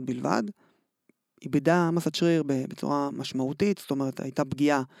 4 שעות בלבד, איבדה מסת שריר בצורה משמעותית, זאת אומרת, הייתה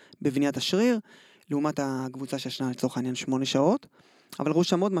פגיעה בבניית השריר, לעומת הקבוצה שישנה לצורך העניין 8 שעות, אבל ראו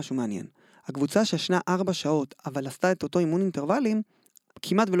שם עוד משהו מעניין. הקבוצה שישנה 4 שעות, אבל עשתה את אותו אימון אינטרוולים,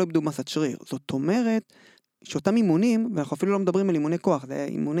 כמעט ולא איבדו מסת שריר. זאת אומרת, שאותם אימונים, ואנחנו אפילו לא מדברים על אימוני כוח, זה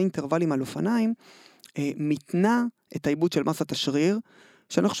אימוני אינטרוולים על אופניים, מתנה את העיבוד של מסת השריר,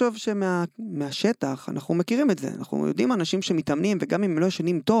 שאני חושב שמהשטח אנחנו מכירים את זה. אנחנו יודעים אנשים שמתאמנים, וגם אם לא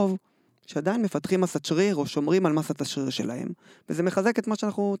ישנים טוב, שעדיין מפתחים מסת שריר, או שומרים על מסת השריר שלהם, וזה מחזק את מה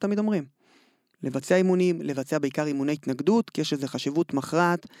שאנחנו תמיד אומרים. לבצע אימונים, לבצע בעיקר אימוני התנגדות, כי יש איזו חשיבות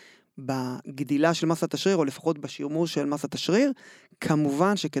מכרעת בגדילה של מסת השריר, או לפחות בשימור של מסת השריר.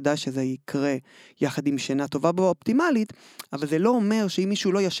 כמובן שכדאי שזה יקרה יחד עם שינה טובה ואופטימלית, אבל זה לא אומר שאם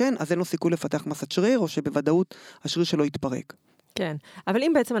מישהו לא ישן, אז אין לו סיכוי לפתח מסת שריר, או שבוודאות השריר שלו יתפרק. כן, אבל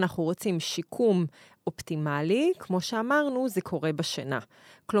אם בעצם אנחנו רוצים שיקום אופטימלי, כמו שאמרנו, זה קורה בשינה.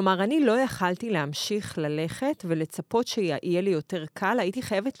 כלומר, אני לא יכלתי להמשיך ללכת ולצפות שיהיה לי יותר קל, הייתי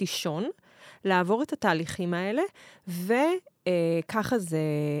חייבת לישון, לעבור את התהליכים האלה, וככה זה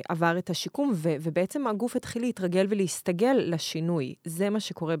עבר את השיקום, ובעצם הגוף התחיל להתרגל ולהסתגל לשינוי. זה מה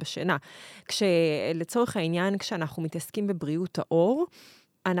שקורה בשינה. לצורך העניין, כשאנחנו מתעסקים בבריאות האור,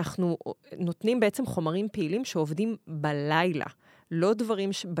 אנחנו נותנים בעצם חומרים פעילים שעובדים בלילה. לא דברים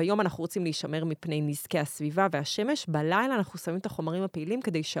ביום אנחנו רוצים להישמר מפני נזקי הסביבה והשמש, בלילה אנחנו שמים את החומרים הפעילים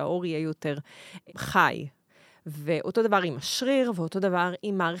כדי שהאור יהיה יותר חי. ואותו דבר עם השריר, ואותו דבר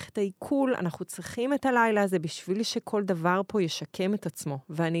עם מערכת העיכול, אנחנו צריכים את הלילה הזה בשביל שכל דבר פה ישקם את עצמו.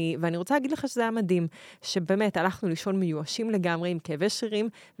 ואני רוצה להגיד לך שזה היה מדהים, שבאמת הלכנו לישון מיואשים לגמרי עם כאבי שרירים,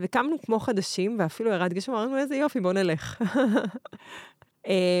 וקמנו כמו חדשים, ואפילו ירד גשם, אמרנו איזה יופי, בוא נלך.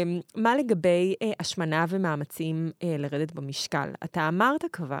 מה לגבי השמנה ומאמצים לרדת במשקל? אתה אמרת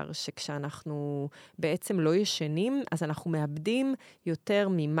כבר שכשאנחנו בעצם לא ישנים, אז אנחנו מאבדים יותר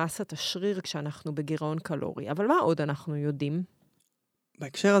ממסת השריר כשאנחנו בגירעון קלורי. אבל מה עוד אנחנו יודעים?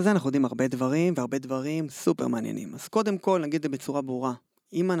 בהקשר הזה אנחנו יודעים הרבה דברים, והרבה דברים סופר מעניינים. אז קודם כל נגיד את זה בצורה ברורה.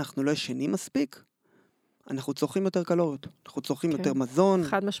 אם אנחנו לא ישנים מספיק, אנחנו צורכים יותר קלוריות, אנחנו צורכים יותר מזון.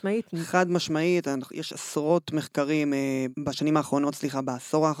 חד משמעית. חד משמעית, יש עשרות מחקרים בשנים האחרונות,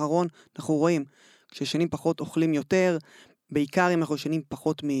 בעשור האחרון, אנחנו רואים, כשישנים פחות אוכלים יותר, בעיקר אם אנחנו ישנים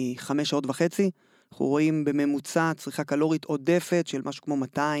פחות מ5 שעות וחצי, אנחנו רואים בממוצע צריכה קלורית עודפת של משהו כמו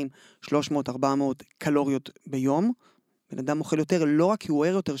 200, 300, 400 קלוריות ביום. בן אדם אוכל יותר, לא רק כי הוא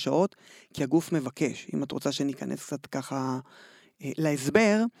ער יותר שעות, כי הגוף מבקש. אם את רוצה שניכנס קצת ככה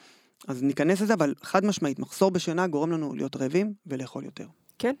להסבר, אז ניכנס לזה, אבל חד משמעית, מחסור בשינה גורם לנו להיות רעבים ולאכול יותר.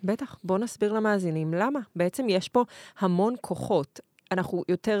 כן, בטח. בוא נסביר למאזינים למה. בעצם יש פה המון כוחות. אנחנו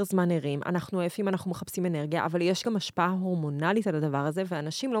יותר זמן ערים, אנחנו עייפים, אנחנו מחפשים אנרגיה, אבל יש גם השפעה הורמונלית על הדבר הזה,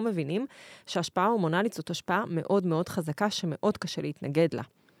 ואנשים לא מבינים שהשפעה הורמונלית זאת השפעה מאוד מאוד חזקה, שמאוד קשה להתנגד לה.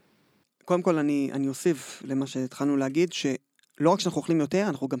 קודם כל אני אוסיף למה שהתחלנו להגיד, לא רק שאנחנו אוכלים יותר,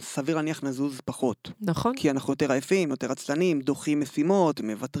 אנחנו גם סביר להניח נזוז פחות. נכון. כי אנחנו יותר עייפים, יותר עצלנים, דוחים משימות,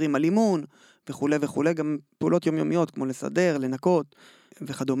 מוותרים על אימון, וכו' וכו', גם פעולות יומיומיות, כמו לסדר, לנקות,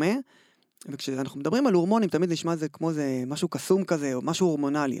 וכדומה. וכשאנחנו מדברים על הורמונים, תמיד נשמע זה כמו זה משהו קסום כזה, או משהו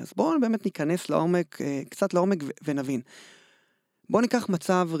הורמונלי. אז בואו באמת ניכנס לעומק, קצת לעומק ונבין. בואו ניקח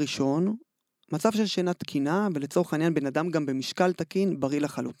מצב ראשון, מצב של שינה תקינה, ולצורך העניין בן אדם גם במשקל תקין, בריא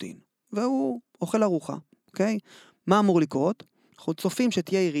לחלוטין. והוא אוכל ארוחה, אוקיי? מה אמור לקרות? אנחנו צופים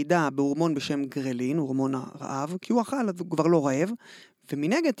שתהיה ירידה בהורמון בשם גרלין, הורמון הרעב, כי הוא אכל, אז הוא כבר לא רעב,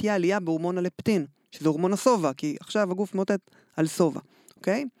 ומנגד תהיה עלייה בהורמון הלפטין, שזה הורמון הסובה, כי עכשיו הגוף מוטט על סובה,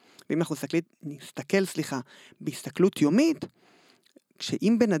 אוקיי? ואם אנחנו נסתכל בהסתכלות יומית,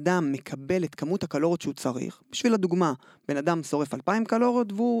 כשאם בן אדם מקבל את כמות הקלוריות שהוא צריך, בשביל הדוגמה, בן אדם שורף 2,000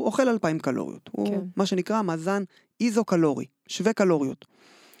 קלוריות, והוא אוכל 2,000 קלוריות. הוא מה שנקרא מאזן איזו-קלורי, שווה קלוריות.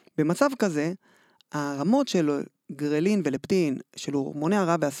 במצב כזה, הרמות של גרלין ולפטין, של הורמוני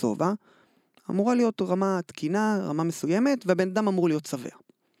הרעב והסובה, אמורה להיות רמה תקינה, רמה מסוימת, והבן אדם אמור להיות שבע.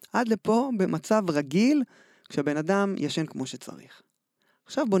 עד לפה, במצב רגיל, כשהבן אדם ישן כמו שצריך.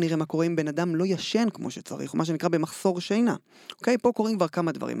 עכשיו בוא נראה מה קורה אם בן אדם לא ישן כמו שצריך, או מה שנקרא במחסור שינה. אוקיי? פה קורים כבר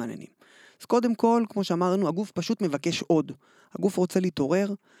כמה דברים מעניינים. אז קודם כל, כמו שאמרנו, הגוף פשוט מבקש עוד. הגוף רוצה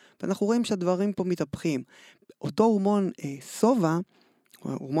להתעורר, ואנחנו רואים שהדברים פה מתהפכים. אותו הורמון סובה,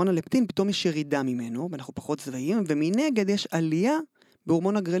 הורמון הלפטין, פתאום יש ירידה ממנו, ואנחנו פחות שבעים, ומנגד יש עלייה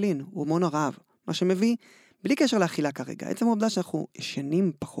בהורמון הגרלין, הורמון הרעב. מה שמביא, בלי קשר לאכילה כרגע, עצם העובדה שאנחנו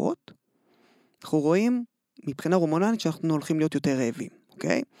ישנים פחות, אנחנו רואים מבחינה הורמונלית שאנחנו הולכים להיות יותר רעבים.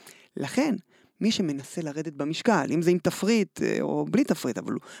 אוקיי? לכן, מי שמנסה לרדת במשקל, אם זה עם תפריט או בלי תפריט,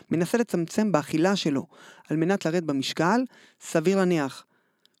 אבל הוא מנסה לצמצם באכילה שלו על מנת לרדת במשקל, סביר להניח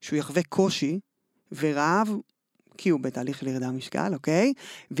שהוא יחווה קושי ורעב כי הוא בתהליך של ירידה משקל, אוקיי?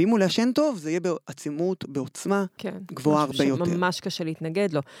 ואם הוא ישן טוב, זה יהיה בעצימות, בעוצמה גבוהה הרבה יותר. שממש קשה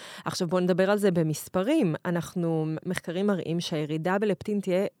להתנגד לו. עכשיו בואו נדבר על זה במספרים. מחקרים מראים שהירידה בלפטין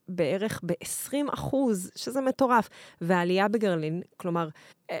תהיה בערך ב-20%, שזה מטורף. והעלייה בגרלין, כלומר,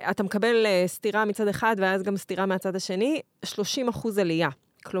 אתה מקבל סתירה מצד אחד, ואז גם סתירה מהצד השני, 30% עלייה.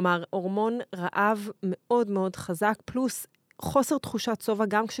 כלומר, הורמון רעב מאוד מאוד חזק, פלוס חוסר תחושת סובה,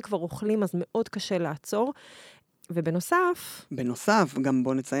 גם כשכבר אוכלים, אז מאוד קשה לעצור. ובנוסף... בנוסף, גם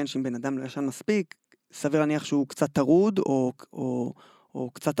בוא נציין שאם בן אדם לא ישן מספיק, סביר להניח שהוא קצת טרוד,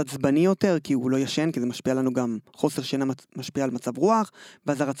 או קצת עצבני יותר, כי הוא לא ישן, כי זה משפיע לנו גם, חוסר שינה משפיע על מצב רוח,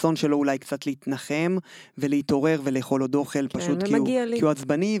 ואז הרצון שלו אולי קצת להתנחם, ולהתעורר ולאכול עוד אוכל, כן, פשוט כי הוא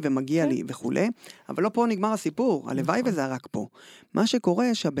עצבני ומגיע לי וכו'. אבל לא פה נגמר הסיפור, הלוואי וזה רק פה. מה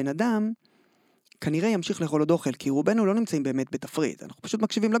שקורה שהבן אדם, כנראה ימשיך לאכול עוד אוכל, כי רובנו לא נמצאים באמת בתפריט, אנחנו פשוט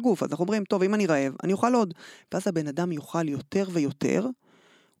מקשיבים לגוף, אז אנחנו אומרים, טוב, אם אני רעב, אני אוכל עוד, ואז הבן אדם יאכל יותר ויותר,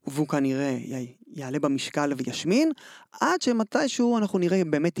 והוא כנראה יעלה במשקל וישמין, עד שמתישהו אנחנו נראה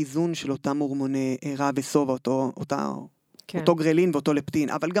באמת איזון של אותם הורמוני רעב וסובה, אותו גרלין ואותו לפטין,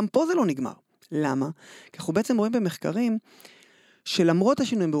 אבל גם פה זה לא נגמר. למה? כי אנחנו בעצם רואים במחקרים, שלמרות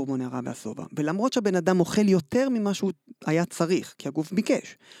השינויים בהורמוני הרעב והסובה, ולמרות שהבן אדם אוכל יותר ממה שהוא היה צריך, כי הגוף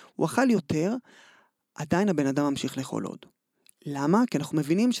ביקש, הוא אכל יותר, עדיין הבן אדם ממשיך לאכול עוד. למה? כי אנחנו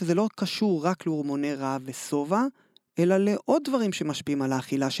מבינים שזה לא קשור רק להורמוני רעב וסובה, אלא לעוד דברים שמשפיעים על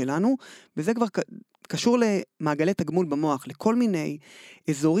האכילה שלנו, וזה כבר קשור למעגלי תגמול במוח, לכל מיני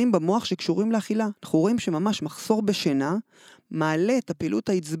אזורים במוח שקשורים לאכילה. אנחנו רואים שממש מחסור בשינה, מעלה את הפעילות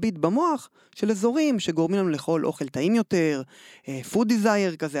העצבית במוח של אזורים שגורמים לנו לאכול אוכל טעים יותר, food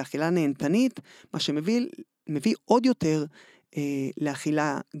desire כזה, אכילה נהנתנית, מה שמביא עוד יותר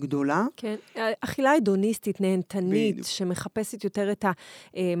לאכילה גדולה. כן, אכילה הדוניסטית, נהנתנית, שמחפשת יותר את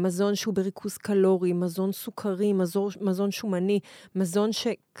המזון שהוא בריכוז קלורי, מזון סוכרי, מזון שומני, מזון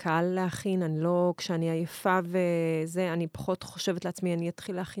שקל להכין, אני לא, כשאני עייפה וזה, אני פחות חושבת לעצמי, אני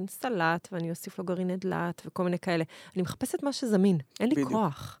אתחיל להכין סלט, ואני אוסיף לו גרעיני דלת, וכל מיני כאלה. אני מחפשת מה שזמין, אין לי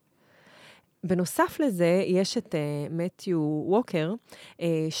כוח. בנוסף לזה, יש את מתיו ווקר,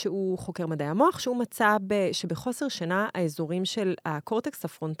 שהוא חוקר מדעי המוח, שהוא מצא שבחוסר שינה, האזורים של הקורטקס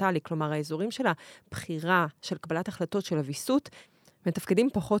הפרונטלי, כלומר, האזורים של הבחירה, של קבלת החלטות, של הוויסות, מתפקדים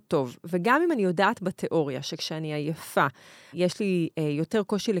פחות טוב. וגם אם אני יודעת בתיאוריה, שכשאני עייפה, יש לי יותר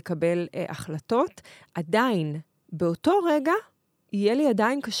קושי לקבל החלטות, עדיין, באותו רגע, יהיה לי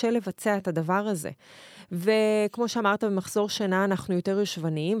עדיין קשה לבצע את הדבר הזה. וכמו שאמרת, במחזור שינה אנחנו יותר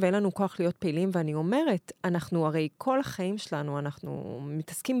יושבניים, ואין לנו כוח להיות פעילים, ואני אומרת, אנחנו הרי כל החיים שלנו, אנחנו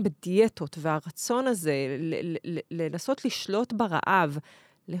מתעסקים בדיאטות, והרצון הזה לנסות לשלוט ברעב,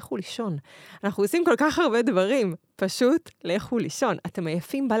 לכו לישון. אנחנו עושים כל כך הרבה דברים, פשוט לכו לישון. אתם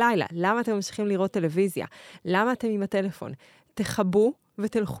עייפים בלילה, למה אתם ממשיכים לראות טלוויזיה? למה אתם עם הטלפון? תחבו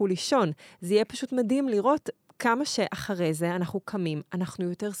ותלכו לישון. זה יהיה פשוט מדהים לראות כמה שאחרי זה אנחנו קמים, אנחנו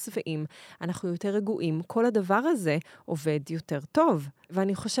יותר שבעים, אנחנו יותר רגועים, כל הדבר הזה עובד יותר טוב.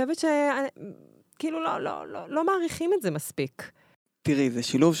 ואני חושבת שכאילו לא מעריכים את זה מספיק. תראי, זה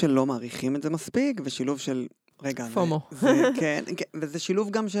שילוב של לא מעריכים את זה מספיק, ושילוב של, רגע, פומו. כן, וזה שילוב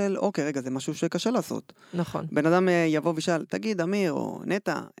גם של, אוקיי, רגע, זה משהו שקשה לעשות. נכון. בן אדם יבוא ושאל, תגיד, אמיר או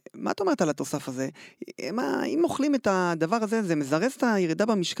נטע, מה את אומרת על התוסף הזה? אם אוכלים את הדבר הזה, זה מזרז את הירידה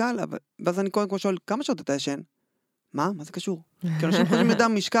במשקל, ואז אני קודם כל שואל, כמה שעות אתה ישן? מה? מה זה קשור? כי אנשים חושבים ירידה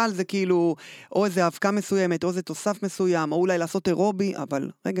במשקל זה כאילו, או איזה אבקה מסוימת, או איזה תוסף מסוים, או אולי לעשות אירובי,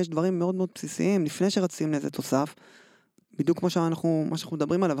 אבל רגע, יש דברים מאוד מאוד בסיסיים, לפני שרצים לאיזה תוסף, בדיוק כמו מה שאנחנו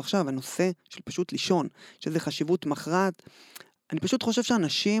מדברים עליו עכשיו, הנושא של פשוט לישון, שזה חשיבות מכרעת. אני פשוט חושב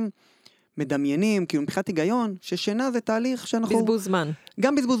שאנשים מדמיינים, כאילו מבחינת היגיון, ששינה זה תהליך שאנחנו... בזבוז זמן.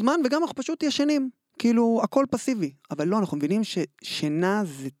 גם בזבוז זמן, וגם אנחנו פשוט ישנים. כאילו, הכל פסיבי. אבל לא, אנחנו מבינים ששינה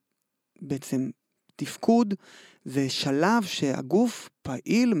זה בעצם תפקוד, זה שלב שהגוף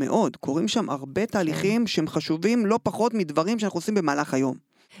פעיל מאוד. קוראים שם הרבה תהליכים שהם חשובים לא פחות מדברים שאנחנו עושים במהלך היום.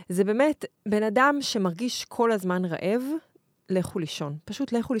 זה באמת בן אדם שמרגיש כל הזמן רעב, לכו לישון.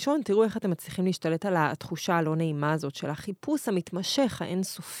 פשוט לכו לישון, תראו איך אתם מצליחים להשתלט על התחושה הלא נעימה הזאת, של החיפוש המתמשך,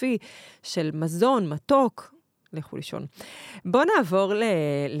 האינסופי, של מזון, מתוק, לכו לישון. בואו נעבור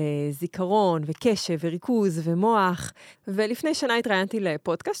לזיכרון וקשב וריכוז ומוח. ולפני שנה התראיינתי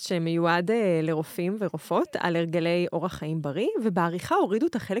לפודקאסט שמיועד לרופאים ורופאות על הרגלי אורח חיים בריא, ובעריכה הורידו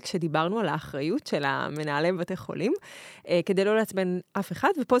את החלק שדיברנו על האחריות של המנהלי בתי חולים, כדי לא לעצבן אף אחד,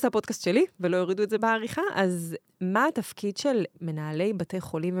 ופה זה הפודקאסט שלי, ולא הורידו את זה בעריכה. אז מה התפקיד של מנהלי בתי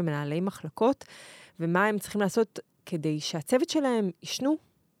חולים ומנהלי מחלקות, ומה הם צריכים לעשות כדי שהצוות שלהם ישנו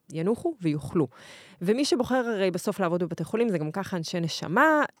ינוחו ויוכלו. ומי שבוחר הרי בסוף לעבוד בבתי חולים, זה גם ככה אנשי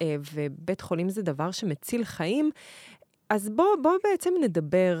נשמה, ובית חולים זה דבר שמציל חיים. אז בוא בעצם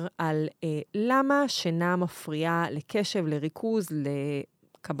נדבר על למה שינה מפריעה לקשב, לריכוז,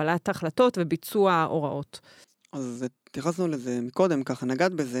 לקבלת החלטות וביצוע הוראות. אז התייחסנו לזה מקודם, ככה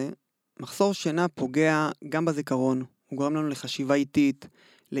נגעת בזה. מחסור שינה פוגע גם בזיכרון, הוא גורם לנו לחשיבה איטית,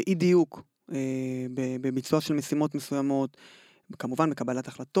 לאי דיוק בביצוע של משימות מסוימות, כמובן בקבלת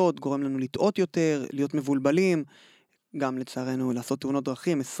החלטות, גורם לנו לטעות יותר, להיות מבולבלים, גם לצערנו לעשות תאונות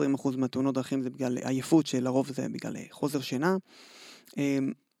דרכים, 20% מהתאונות דרכים זה בגלל עייפות, שלרוב זה בגלל חוסר שינה.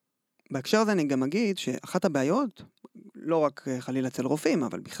 בהקשר הזה אני גם אגיד שאחת הבעיות, לא רק חלילה אצל רופאים,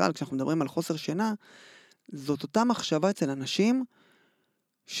 אבל בכלל כשאנחנו מדברים על חוסר שינה, זאת אותה מחשבה אצל אנשים,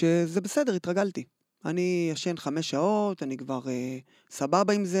 שזה בסדר, התרגלתי. אני ישן 5 שעות, אני כבר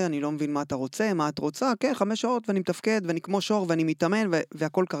סבבה עם זה, אני לא מבין מה אתה רוצה, מה את רוצה, כן, 5 שעות ואני מתפקד, ואני כמו שור ואני מתאמן,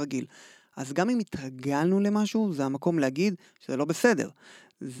 והכל כרגיל. אז גם אם התרגלנו למשהו, זה המקום להגיד שזה לא בסדר.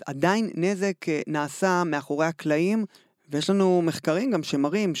 עדיין נזק נעשה מאחורי הקלעים, ויש לנו מחקרים גם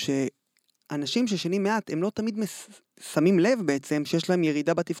שמראים שאנשים ששנים מעט, הם לא תמיד שמים לב בעצם שיש להם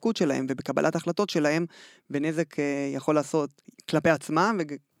ירידה בתפקוד שלהם, ובקבלת החלטות שלהם, ונזק יכול לעשות כלפי עצמם,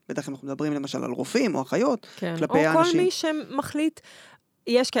 ובטח אנחנו מדברים למשל על רופאים או אחיות, כן. כלפי או האנשים. כל מי שמחליט,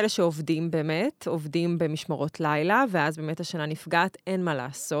 יש כאלה שעובדים באמת, עובדים במשמרות לילה, ואז באמת השנה נפגעת, אין מה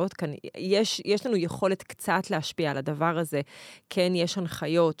לעשות. יש לנו יכולת קצת להשפיע על הדבר הזה. כן, יש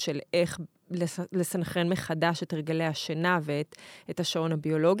הנחיות של איך לסנכרן מחדש את הרגלי השינה ואת השעון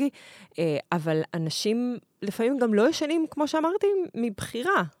הביולוגי, אבל אנשים לפעמים גם לא ישנים, כמו שאמרתי,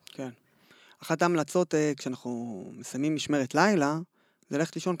 מבחירה. כן. אחת ההמלצות כשאנחנו מסיימים משמרת לילה, זה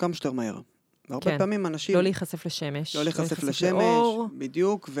ללכת לישון כמה שיותר מהר. והרבה פעמים אנשים... לא להיחשף לשמש. לא להיחשף לשמש,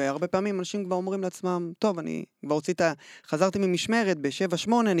 בדיוק, והרבה פעמים אנשים כבר אומרים לעצמם, טוב, אני כבר חזרתי ממשמרת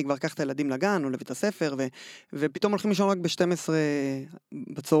ב-7-8, אני כבר אקח את הילדים לגן או לבית הספר, ופתאום הולכים לישון רק ב-12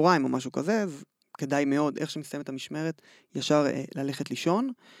 בצהריים או משהו כזה, אז כדאי מאוד, איך שמסתיימת המשמרת, ישר ללכת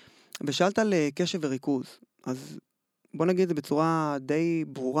לישון. ושאלת על קשב וריכוז, אז בוא נגיד את זה בצורה די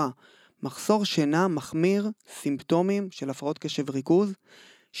ברורה, מחסור שינה מחמיר סימפטומים של הפרעות קשב וריכוז,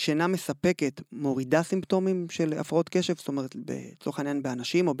 שינה מספקת מורידה סימפטומים של הפרעות קשב, זאת אומרת, בצורך העניין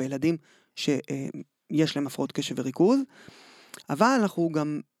באנשים או בילדים שיש להם הפרעות קשב וריכוז, אבל אנחנו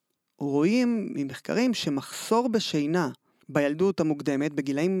גם רואים ממחקרים שמחסור בשינה בילדות המוקדמת,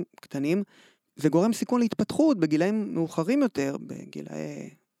 בגילאים קטנים, זה גורם סיכון להתפתחות בגילאים מאוחרים יותר, בגילאי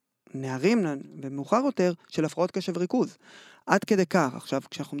נערים ומאוחר יותר, של הפרעות קשב וריכוז. עד כדי כך, עכשיו,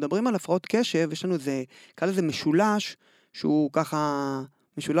 כשאנחנו מדברים על הפרעות קשב, יש לנו זה, קל לזה משולש, שהוא ככה...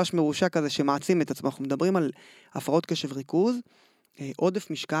 משולש מרושע כזה שמעצים את עצמו. אנחנו מדברים על הפרעות קשב ריכוז,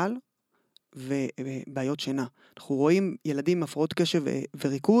 עודף משקל ובעיות שינה. אנחנו רואים ילדים עם הפרעות קשב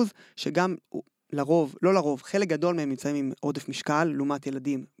וריכוז, שגם לרוב, לא לרוב, חלק גדול מהם נמצאים עם עודף משקל, לעומת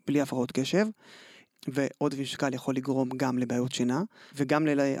ילדים בלי הפרעות קשב, ועודף משקל יכול לגרום גם לבעיות שינה, וגם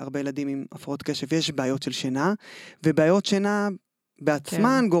להרבה ילדים עם הפרעות קשב יש בעיות של שינה, ובעיות שינה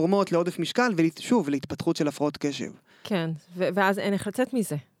בעצמן גורמות לעודף משקל, ושוב, להתפתחות של הפרעות קשב. כן, ואז אין איך לצאת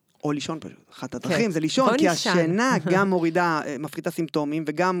מזה. או לישון פשוט. אחת הדרכים זה לישון, כי השינה גם מורידה, מפחיתה סימפטומים,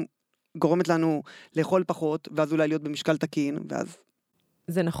 וגם גורמת לנו לאכול פחות, ואז אולי להיות במשקל תקין, ואז...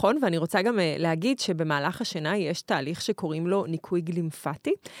 זה נכון, ואני רוצה גם להגיד שבמהלך השינה יש תהליך שקוראים לו ניקוי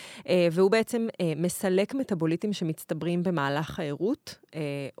גלימפטי, והוא בעצם מסלק מטאבוליטים שמצטברים במהלך העירות.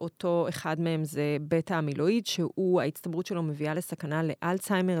 אותו אחד מהם זה בטא אמילואיד, שהוא, ההצטברות שלו מביאה לסכנה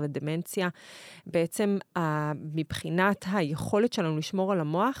לאלצהיימר, לדמנציה. בעצם מבחינת היכולת שלנו לשמור על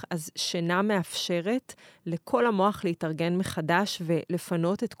המוח, אז שינה מאפשרת לכל המוח להתארגן מחדש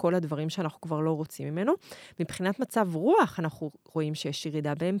ולפנות את כל הדברים שאנחנו כבר לא רוצים ממנו. מבחינת מצב רוח, אנחנו רואים שיש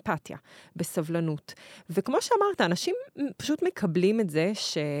ירידה באמפתיה, בסבלנות. וכמו שאמרת, אנשים פשוט מקבלים את זה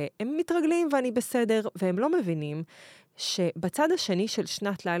שהם מתרגלים ואני בסדר, והם לא מבינים שבצד השני של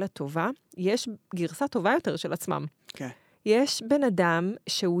שנת לילה טובה, יש גרסה טובה יותר של עצמם. כן. יש בן אדם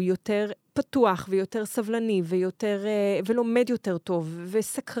שהוא יותר פתוח ויותר סבלני ויותר, ולומד יותר טוב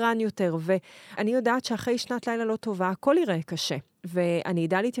וסקרן יותר, ואני יודעת שאחרי שנת לילה לא טובה, הכל יראה קשה. ואני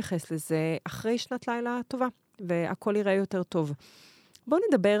אדע להתייחס לזה אחרי שנת לילה טובה, והכל יראה יותר טוב. בואו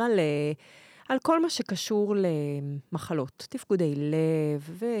נדבר על כל מה שקשור למחלות, תפקודי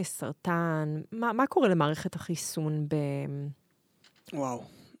לב וסרטן. מה קורה למערכת החיסון וואו,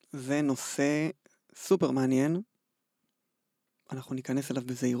 זה נושא סופר מעניין. אנחנו ניכנס אליו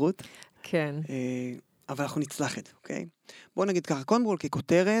בזהירות. כן. אבל אנחנו נצלח את זה, אוקיי? בואו נגיד ככה, קודם כל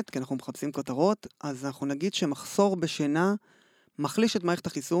ככותרת, כי אנחנו מחפשים כותרות, אז אנחנו נגיד שמחסור בשינה מחליש את מערכת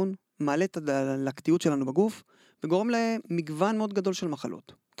החיסון, מעלה את הלקטיות שלנו בגוף, וגורם למגוון מאוד גדול של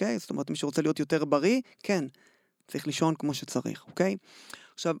מחלות. אוקיי? זאת אומרת, מי שרוצה להיות יותר בריא, כן, צריך לישון כמו שצריך, אוקיי?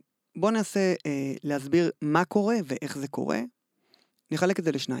 עכשיו, בואו ננסה להסביר מה קורה ואיך זה קורה. נחלק את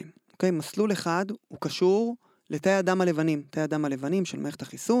זה לשניים, אוקיי? מסלול אחד הוא קשור לתאי הדם הלבנים. תאי הדם הלבנים של מערכת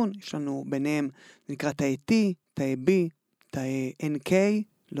החיסון, יש לנו ביניהם, זה נקרא תאי T, תאי B, תאי NK,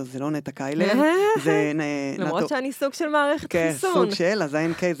 לא, זה לא נטע קיילר, זה למרות שאני סוג של מערכת חיסון. כן, סוג של, אז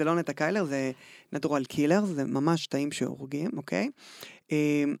ה-NK זה לא נטע קיילר, זה נטורל קילר, זה ממש תאים שהורגים, אוקיי?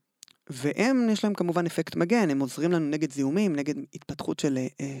 והם, יש להם כמובן אפקט מגן, הם עוזרים לנו נגד זיהומים, נגד התפתחות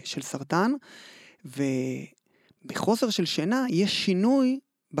של סרטן, ובחוסר של שינה יש שינוי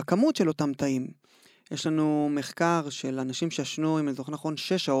בכמות של אותם תאים. יש לנו מחקר של אנשים שישנו, אם אני זוכר נכון,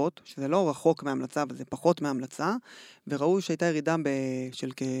 6 שעות, שזה לא רחוק מההמלצה, אבל זה פחות מההמלצה, וראו שהייתה ירידה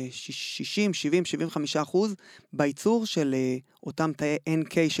של כ-60, 70, 75% בייצור של אותם תאי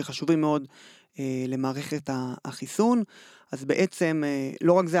NK שחשובים מאוד למערכת החיסון. אז בעצם,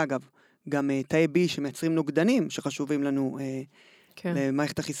 לא רק זה אגב, גם תאי B שמייצרים נוגדנים שחשובים לנו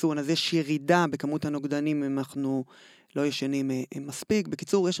למערכת החיסון, אז יש ירידה בכמות הנוגדנים אם אנחנו לא ישנים מספיק.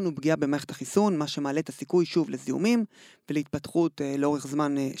 בקיצור, יש לנו פגיעה במערכת החיסון, מה שמעלה את הסיכוי שוב לזיהומים ולהתפתחות לאורך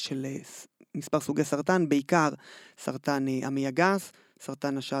זמן של מספר סוגי סרטן, בעיקר סרטן המעי הגס,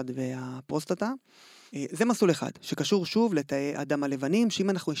 סרטן השד והפרוסטטה. זה מסלול אחד, שקשור שוב לתאי הדם הלבנים, שאם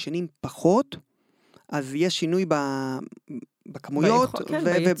אנחנו ישנים פחות, אז יש שינוי בכמויות. כן,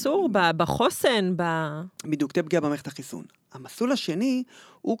 בייצור, בחוסן, בדיוק, תהיה פגיעה במערכת החיסון. המסלול השני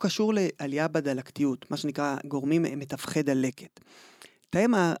הוא קשור לעלייה בדלקתיות, מה שנקרא גורמים מתווכי דלקת.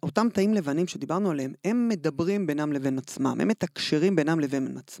 אותם תאים לבנים שדיברנו עליהם, הם מדברים בינם לבין עצמם, הם מתקשרים בינם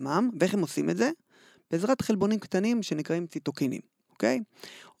לבין עצמם, ואיך הם עושים את זה? בעזרת חלבונים קטנים שנקראים ציטוקינים, אוקיי?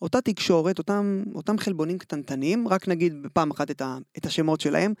 אותה תקשורת, אותם חלבונים קטנטנים, רק נגיד בפעם אחת את השמות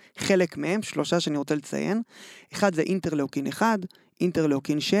שלהם, חלק מהם, 3 שאני רוצה לציין, אחד זה אינטרלאוקין 1,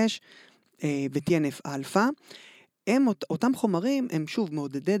 אינטרלאוקין 6 ו-TNF אלפא, אותם חומרים הם שוב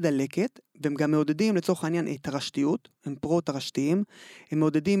מעודדי דלקת, והם גם מעודדים לצורך העניין את הרשתיות, הם פרו-תרשתיים, הם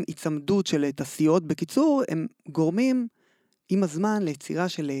מעודדים הצמדות של תעשיות, בקיצור הם גורמים עם הזמן ליצירה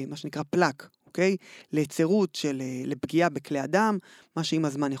של מה שנקרא פלק, אוקיי? ליצירות של לפגיעה בכלי הדם, מה שעם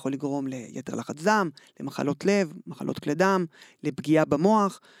הזמן יכול לגרום ליתר לחץ דם, למחלות לב, מחלות כלי דם, לפגיעה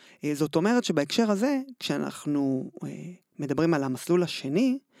במוח. זאת אומרת שבהקשר הזה, כשאנחנו מדברים על המסלול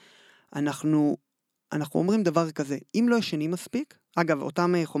השני, אנחנו אומרים דבר כזה, אם לא ישנים מספיק, אגב,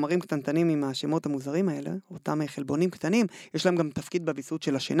 אותם חומרים קטנטנים עם השמות המוזרים האלה, אותם חלבונים קטנים, יש להם גם תפקיד בביסות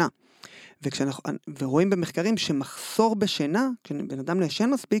של השינה. ורואים במחקרים שמחסור בשינה, כשבן אדם לא ישן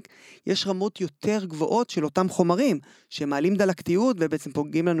מספיק, יש רמות יותר גבוהות של אותם חומרים, שמעלים דלקתיות ובעצם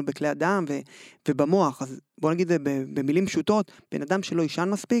פוגעים לנו בכלי הדם ובמוח. אז בואו נגיד במילים פשוטות, בן אדם שלא ישן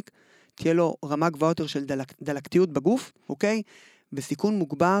מספיק, תהיה לו רמה גבוהה יותר של דלקתיות בגוף, אוקיי? בסיכון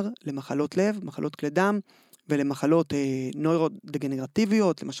מוגבר למחלות לב, מחלות כלי דם, ולמחלות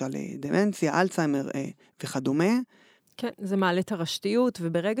נוירודגנרטיביות, למשל דמנציה, אלצהיימר וכדומה. כן, זה מעלה את הרשתיות,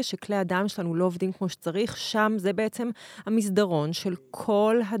 וברגע שכלי הדם שלנו לא עובדים כמו שצריך, שם זה בעצם המסדרון של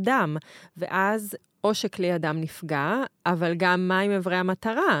כל הדם. ואז או שכלי הדם נפגע, אבל גם מה עם עברי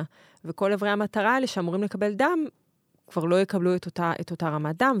המטרה? וכל עברי המטרה האלה שאמורים לקבל דם, כבר לא יקבלו את אותה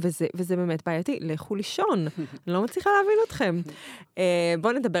רמת דם, וזה באמת בעייתי. לכו לישון, אני לא מצליחה להבין אתכם.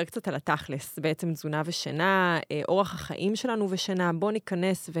 בואו נדבר קצת על התכלס, בעצם תזונה ושינה, אורח החיים שלנו ושינה. בואו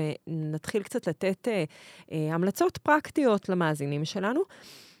ניכנס ונתחיל קצת לתת המלצות פרקטיות למאזינים שלנו.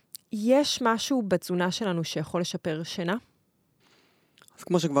 יש משהו בתזונה שלנו שיכול לשפר שינה? אז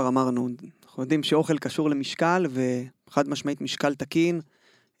כמו שכבר אמרנו, אנחנו יודעים שאוכל קשור למשקל, וחד משמעית משקל תקין,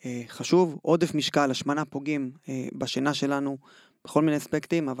 חשוב, עודף משקל, השמנה פוגעים בשינה שלנו בכל מיני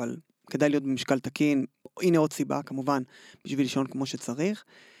אספקטים, אבל כדאי להיות במשקל תקין, הנה עוד סיבה כמובן, בשביל לישון כמו שצריך.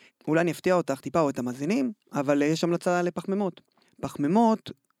 אולי אני אפתיע אותך טיפה או את המאזינים, אבל יש המלצה לפחמימות.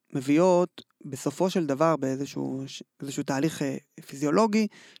 פחמימות מביאות בסופו של דבר באיזשהו תהליך פיזיולוגי,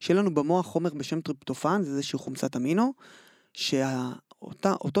 שיהיה לנו במוח חומר בשם טריפטופן, זה איזושהי חומצת אמינו,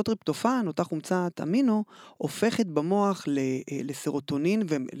 אותו טריפטופן, אותה חומצת אמינו, הופכת במוח לסרוטונין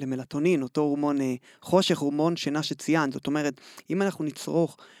ולמלטונין, אותו הורמון חושך, הורמון שינה שציינת. זאת אומרת, אם אנחנו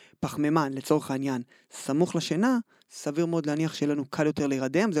נצרוך פחמימן לצורך העניין, סמוך לשינה, סביר מאוד להניח שיהיה לנו קל יותר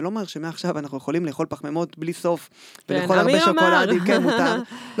להירדם. זה לא אומר שמעכשיו אנחנו יכולים לאכול פחמימות בלי סוף, ולאכול הרבה שוקולדים, כן, מותר.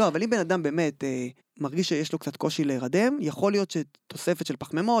 לא, אבל אם בן אדם באמת מרגיש שיש לו קצת קושי להירדם, יכול להיות שתוספת של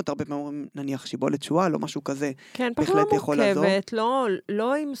פחמימות, הרבה פעמים נניח שיבולת שועל או משהו כזה, כן, פחמימה מורכבת,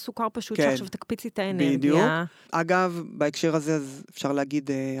 לא עם סוכר פשוט, שעכשיו תקפיץ את האנרגיה. בדיוק. אגב, בהקשר הזה אפשר להגיד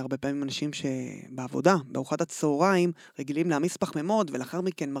הרבה פעמים אנשים שבעבודה, בארוחת הצהריים, רגילים להמיס פחמימות, ולאחר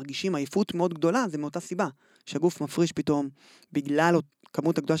מכן מרגישים עייפות מאוד גדולה, זה מאותה סיבה, שהגוף מפריש פתאום, בגלל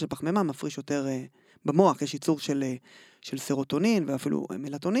כמות הגדולה של פחמימה מפריש יותר במוח, יש ייצור של סרוטונין ואפילו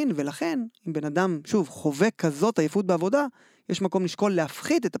מלטונין, ולכן אם בן אדם, שוב, חווה כזאת עייפות בעבודה, יש מקום לשקול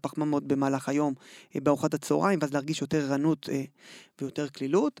להפחית את הפחמימות במהלך היום בארוחת הצהריים, ואז להרגיש יותר ערנות ויותר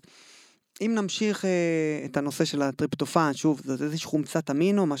כלילות. אם נמשיך את הנושא של הטריפטופן, שוב, זאת איזושהי חומצת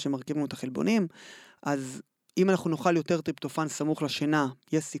אמינו, מה שמרכיב לנו את החלבונים, אז אם אנחנו נאכל יותר טריפטופן סמוך לשינה,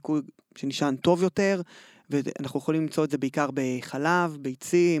 יש סיכוי שנשען טוב יותר, ואנחנו יכולים למצוא את זה בעיקר בחלב,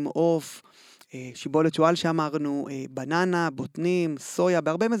 ביצים, עוף, שיבולת שואל שאמרנו, בננה, בוטנים, סויה,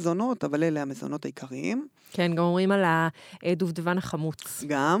 בהרבה מזונות, אבל אלה המזונות העיקריים. כן, גם אומרים על הדובדבן החמוץ.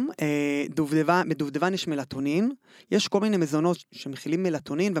 גם, בדובדבן יש מלטונין, יש כל מיני מזונות שמכילים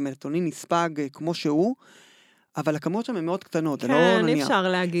מלטונין, והמלטונין נספג כמו שהוא, אבל הכמות שם הן מאוד קטנות. כן, אי אפשר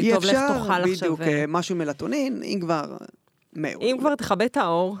להגיד, טוב, לך תאכל עכשיו. בדיוק, משהו מלטונין, אם כבר תכבה את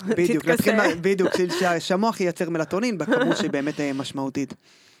האור, תתכסה. בדיוק, שהמוח ייצר מלטונין, בכמות שהיא באמת משמעותית.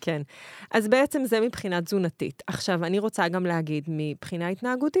 כן, אז בעצם זה מבחינה תזונתית. עכשיו, אני רוצה גם להגיד מבחינה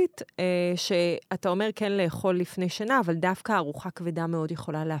התנהגותית, שאתה אומר כן לאכול לפני שינה, אבל דווקא ארוחה כבדה מאוד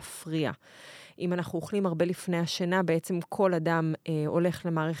יכולה להפריע. אם אנחנו אוכלים הרבה לפני השינה, בעצם כל אדם הולך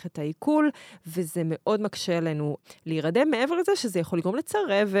למערכת העיכול, וזה מאוד מקשה לנו להירדם, מעבר לזה שזה יכול לגרום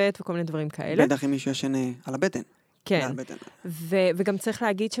לצרבת וכל מיני דברים כאלה. בטח אם מישהו ישן על הבטן. כן, וגם צריך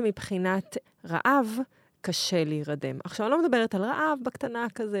להגיד שמבחינת רעב, קשה להירדם. עכשיו, אני לא מדברת על רעב בקטנה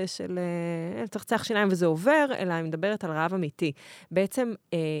כזה של צחצח שיניים וזה עובר, אלא אני מדברת על רעב אמיתי. בעצם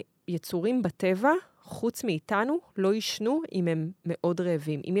יצורים בטבע, חוץ מאיתנו, לא ישנו אם הם מאוד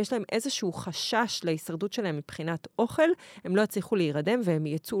רעבים. אם יש להם איזשהו חשש להישרדות שלהם מבחינת אוכל, הם לא יצליחו להירדם והם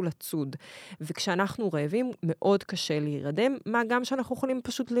יצאו לצוד. וכשאנחנו רעבים, מאוד קשה להירדם, מה גם שאנחנו יכולים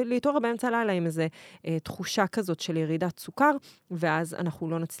פשוט להתעורר באמצע הלילה עם איזו תחושה כזאת של ירידת סוכר, ואז אנחנו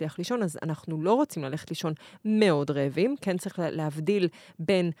לא נצליח לישון, אז אנחנו לא רוצים ללכת לישון מאוד רעבים, כן צריך להבדיל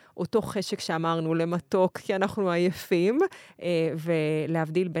בין אותו חשק שאמרנו למתוק, כי אנחנו עייפים,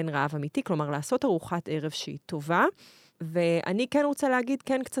 ולהבדיל בין רעב אמיתי, כלומר לעשות ארוחת ערב שהיא טובה, ואני כן רוצה להגיד,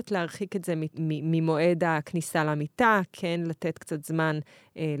 כן קצת להרחיק את זה ממועד הכניסה למיטה, כן לתת קצת זמן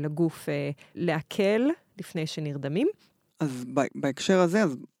לגוף להקל לפני שנרדמים. אז בהקשר הזה,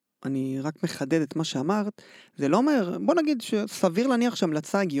 אז אני רק מחדד את מה שאמרת, זה לא אומר, בוא נגיד שסביר להניח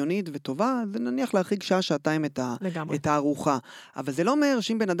שהמלצה הגיונית וטובה, זה נניח להרחיק שעה-שעתיים את הארוחה. אבל זה לא אומר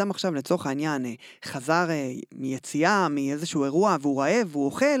שאם בן אדם עכשיו לצורך העניין חזר מיציאה, מאיזשהו אירוע, והוא רעב, והוא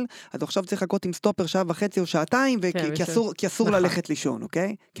אוכל, אז עכשיו צריך לחכות עם סטופר שעה וחצי או שעתיים, כי אסור ללכת לישון,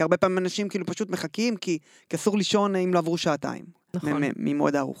 אוקיי? כי הרבה פעמים אנשים כאילו פשוט מחכים, כי אסור לישון אם לא עברו שעתיים. נכון.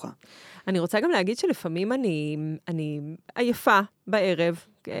 ממועד הארוחה. אני רוצה גם להגיד שלפעמים אני עייפה בערב,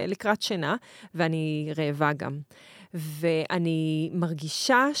 לקראת שינה, ואני רעבה גם. ואני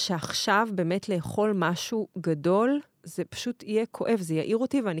מרגישה שעכשיו באמת לאכול משהו גדול, זה פשוט יהיה כואב, זה יעיר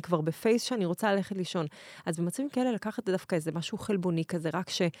אותי, ואני כבר בפייס שאני רוצה ללכת לישון. אז במצבים כאלה לקחת דווקא איזה משהו חלבוני כזה, רק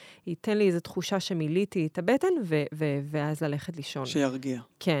שייתן לי איזו תחושה שמיליתי את הבטן, ואז ללכת לישון. שירגיע.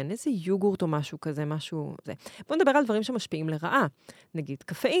 כן, איזה יוגורט או משהו כזה, משהו זה. בואו נדבר על דברים שמשפיעים לרעה. נגיד,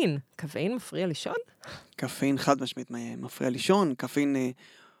 קפאין. קפאין מפריע לישון? קפאין חד משמעית מפריע לישון. קפאין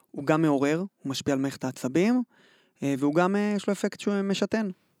הוא גם מעורר, הוא משפיע על מערכת העצבים, והוא גם יש לו אפקט שהוא משתן.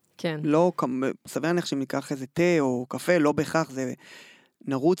 כן. לא, סביר להניח שאם ניקח איזה תה או קפה, לא בהכרח זה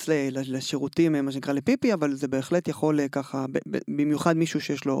נרוץ לשירותים, מה שנקרא לפיפי, אבל זה בהחלט יכול ככה, במיוחד מישהו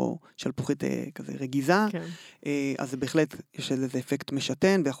שיש לו שלפוחית כזה רגיזה, כן. אז זה בהחלט יש איזה אפקט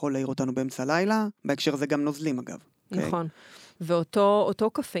משתן, ויכול להעיר אותנו באמצע הלילה, בהקשר הזה גם נוזלים אגב. נכון. ואותו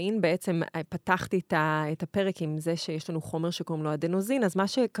קפאין בעצם, פתחתי את הפרק עם זה שיש לנו חומר שקוראים לו אדנוזין, אז מה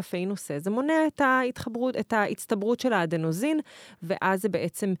שקפאין עושה, זה מונע את ההצטברות של האדנוזין, ואז זה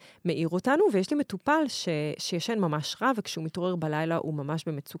בעצם מאיר אותנו, ויש לי מטופל שישן ממש רע, וכשהוא מתעורר בלילה הוא ממש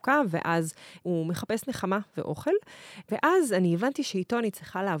במצוקה, ואז הוא מחפש נחמה ואוכל, ואז אני הבנתי שאיתו אני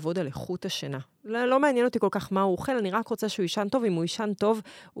צריכה לעבוד על איכות השינה. לא מעניין אותי כל כך מה הוא אוכל, אני רק רוצה שהוא יישן טוב, אם הוא יישן טוב,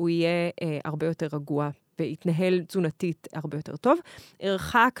 הוא יהיה הרבה יותר רגוע. והתנהל תזונתית הרבה יותר טוב.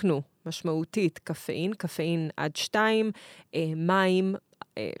 הרחקנו משמעותית קפאין עד 2, מים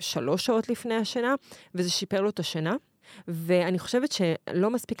 3 שעות לפני השינה, וזה שיפר לו את השינה. ואני חושבת שלא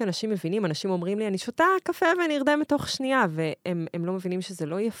מספיק אנשים מבינים, אנשים אומרים לי, אני שותה קפה ואני ארדם בתוך שנייה, והם לא מבינים שזה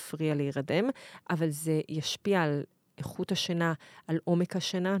לא יפריע להירדם, אבל זה ישפיע על איכות השינה, על עומק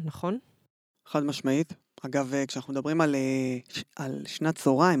השינה, נכון? חד משמעית. אגב, כשאנחנו מדברים על שנת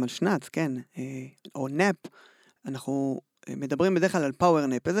צהריים, על שנץ, כן, או נאפ, אנחנו מדברים בדרך כלל על פאוור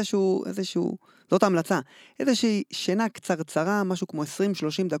נאפ, איזשהו, זאת ההמלצה, איזושהי שינה קצרצרה, משהו כמו 20-30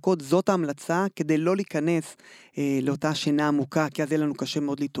 דקות, זאת ההמלצה, כדי לא להיכנס לאותה שינה עמוקה, כי אז יהיה לנו קשה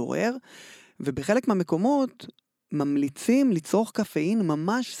מאוד להתעורר, ובחלק מהמקומות, ממליצים לצרוך קפאין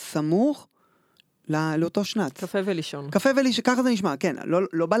ממש סמוך לאותו שנץ. קפה ולישון. קפה ולישון, ככה זה נשמע, כן,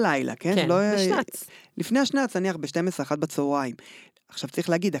 לא בלילה, כן? כן, בשנץ. לפני השנץ, נניח ב-12-1 בצהריים. עכשיו צריך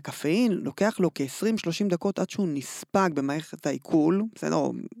להגיד, הקפאין לוקח לו כ-20-30 דקות עד שהוא נספג במערכת העיכול, בסדר?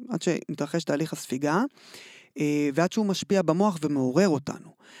 עד שמתרחש תהליך הספיגה, ועד שהוא משפיע במוח ומעורר אותנו.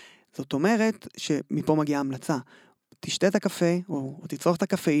 זאת אומרת שמפה מגיעה המלצה. תשתה את הקפה, או תצרוך את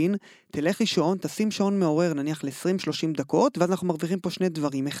הקפאין, תלך לישון, תשים שעון מעורר נניח ל-20-30 דקות, ואז אנחנו מרוויחים פה שני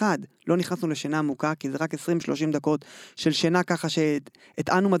דברים. אחד, לא נכנסנו לשינה עמוקה, כי זה רק 20-30 דקות של שינה ככה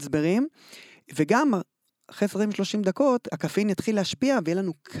שאתנו מצברים, וגם אחרי 20-30 דקות, הקפאין יתחיל להשפיע, ויהיה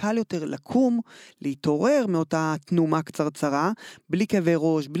לנו קל יותר לקום, להתעורר מאותה תנומה קצרצרה, בלי כאבי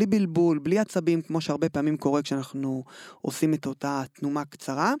ראש, בלי בלבול, בלי עצבים, כמו שהרבה פעמים קורה כשאנחנו עושים את אותה תנומה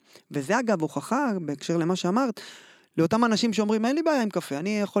קצרה, וזה אגב הוכחה, בהקשר למה שאמרת, לאותם אנשים שאומרים, אין לי בעיה עם קפה,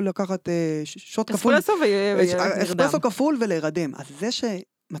 אני יכול לקחת שוט כפול, אספרסו כפול ולהירדם. אז זה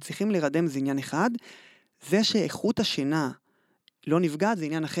שמצליחים להירדם זה עניין אחד, זה שאיכות השינה לא נפגעת זה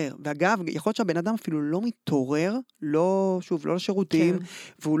עניין אחר. ואגב, יכול להיות שהבן אדם אפילו לא מתעורר, לא לשירותים,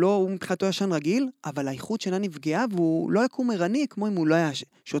 והוא מבחינתו ישן רגיל, אבל האיכות שינה נפגעה, והוא לא יקום ערני, כמו אם הוא לא היה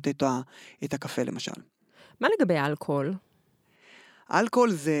שותה את הקפה למשל. מה לגבי האלכוהול?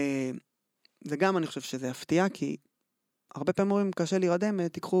 האלכוהול זה גם, אני חושב שזה יפתיע, כי הרבה פעמים אומרים, קשה להירדם,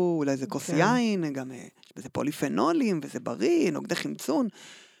 תיקחו אולי איזה כוס יין, גם יש בזה פוליפנולים, וזה בריא, נוגדי חמצון.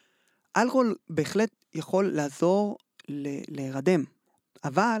 אלכוהול בהחלט יכול לעזור להירדם,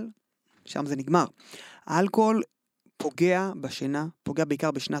 אבל שם זה נגמר. האלכוהול פוגע בשינה, פוגע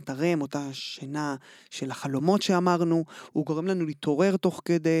בעיקר בשנת הרם, אותה שינה של החלומות שאמרנו, הוא גורם לנו להתעורר תוך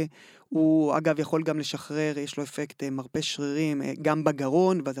כדי, הוא אגב יכול גם לשחרר, יש לו אפקט מרפא שרירים, גם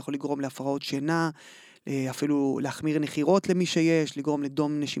בגרון, ואז יכול לגרום להפרעות שינה, אפילו להחמיר נחירות למי שיש, לגרום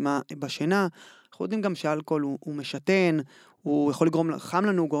לדום נשימה בשינה. אנחנו יודעים גם שאלכוהול הוא משתן, הוא יכול לגרום חם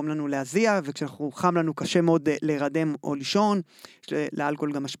לנו, גורם לנו להזיע, וכשאנחנו חם לנו קשה מאוד להירדם או לישון. יש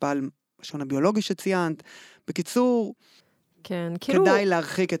לאלכוהול גם השפעה על השעון הביולוגי שציינת. בקיצור, כן, כדאי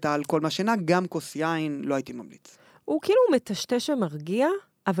להרחיק את האלכוהול מהשינה, גם כוס יין לא הייתי ממליץ. הוא כאילו מטשטש ומרגיע,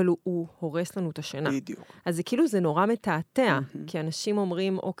 אבל הוא הורס לנו את השינה. בדיוק. אז זה כאילו מתעתע, כי אנשים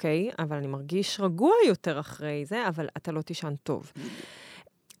אומרים, אוקיי, אבל אני מרגיש רגוע יותר אחרי זה, אבל אתה לא תישן טוב.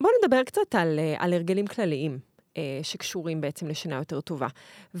 בואו נדבר קצת על הרגלים כלליים, שקשורים בעצם לשינה יותר טובה.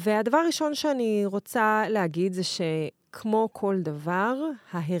 והדבר הראשון שאני רוצה להגיד זה שכמו כל דבר,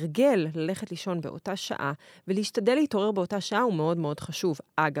 ההרגל ללכת לישון באותה שעה, ולהשתדל להתעורר באותה שעה הוא מאוד מאוד חשוב.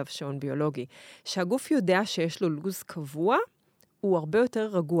 אגב, שעון ביולוגי. שהגוף יודע שיש לו לוז קבוע, הוא הרבה יותר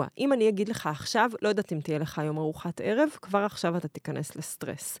רגוע. אם אני אגיד לך עכשיו, לא יודעת אם תהיה לך יום ארוחת ערב, כבר עכשיו אתה תיכנס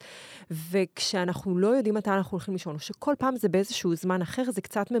לסטרס. וכשאנחנו לא יודעים מתי אנחנו הולכים לישון, או שכל פעם זה באיזשהו זמן אחר, זה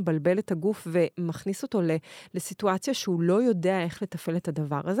קצת מבלבל את הגוף ומכניס אותו לסיטואציה שהוא לא יודע איך לטפל את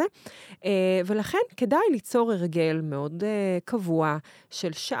הדבר הזה. ולכן כדאי ליצור הרגל מאוד קבוע,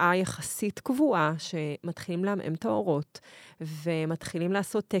 של שעה יחסית קבועה, שמתחילים להמם את האורות, ומתחילים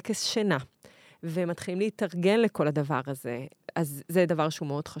לעשות טקס שינה. ומתחילים להתארגן לכל הדבר הזה. אז זה דבר שהוא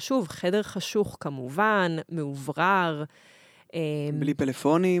מאוד חשוב. חדר חשוך כמובן, מאוברר. בלי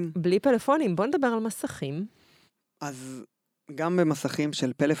פלאפונים. בלי פלאפונים. בוא נדבר על מסכים. אז גם במסכים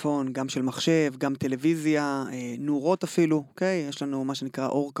של פלאפון, גם של מחשב, גם טלוויזיה, נורות אפילו, אוקיי? יש לנו מה שנקרא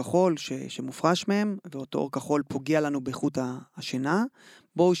אור כחול שמופרש מהם, ואותו אור כחול פוגע לנו באיכות השינה.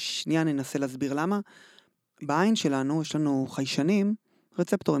 בואו שנייה ננסה להסביר למה. בעין שלנו יש לנו חיישנים,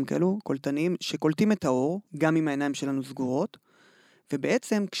 רצפטורים כאלו, קולטניים, שקולטים את האור, גם אם העיניים שלנו סגורות,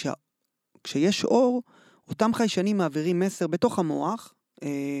 ובעצם כשיש אור, אותם חיישנים מעבירים מסר בתוך המוח,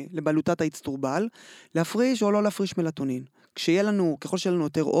 לבעלותת האצטרובל, להפריש או לא להפריש מלטונין. ככל שיהיה לנו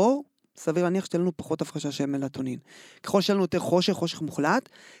יותר אור, סביר להניח שתהיה לנו פחות הפרשה של מלטונין. ככל שיהיה לנו יותר חושך מוחלט,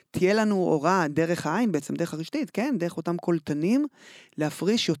 תהיה לנו אורה דרך העין, בעצם דרך הרשתית, כן? דרך אותם קולטנים,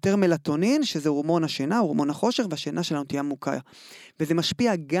 להפריש יותר מלטונין, שזה הורמון השינה, הורמון החושך, והשינה שלנו תהיה עמוקה. וזה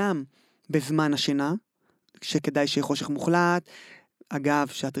משפיע גם בזמן השינה, שכדאי שיהיה חושך מוחלט, אגב,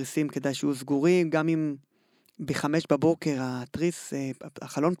 שהתריסים כדאי שיהיו סגורים, גם אם ב5 בבוקר התריס,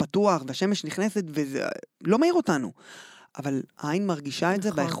 החלון פתוח, והשמש נכנסת, וזה לא מהיר אותנו. אבל העין מרגישה את זה,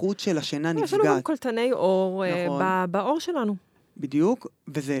 והאיכות של השינה נפגעת. יש לנו גם קולטני אור באור שלנו. בדידוק,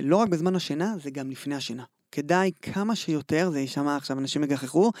 וזה לא רק בזמן השינה, זה גם לפני השינה. כדאי כמה שיותר, זה ישמע עכשיו אנשים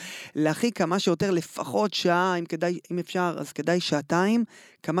יגחכו, להכי כמה שיותר לפחות שעה, אם אפשר, אז כדאי שעתיים,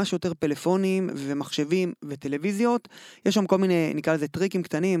 כמה שיותר פלאפונים ומחשבים וטלוויזיות. יש שם כל מיני, נקרא לזה טריקים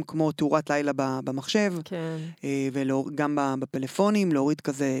קטנים, כמו תאורת לילה במחשב, כן. וגם בפלאפונים, להוריד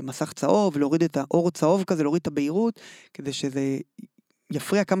כזה מסך צהוב, להוריד את האור צהוב כזה, להוריד את הבהירות, כדי שזה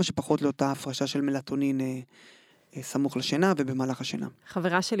יפריע כמה שפחות לאותה הפרשה של מלטונין. סמוך לשינה ובמהלך השינה.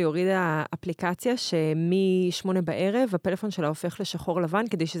 חברה שלי הורידה אפליקציה שמ-8 בערב הפלאפון שלה הופך לשחור לבן,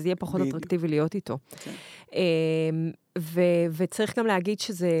 כדי שזה יהיה פחות אטרקטיבי להיות איתו. כן. וצריך גם להגיד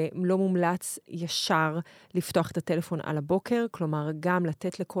שזה לא מומלץ ישר לפתוח את הטלפון על הבוקר, כלומר גם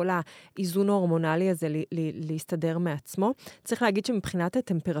לתת לכל האיזון ההורמונלי הזה להסתדר מעצמו. צריך להגיד שמבחינת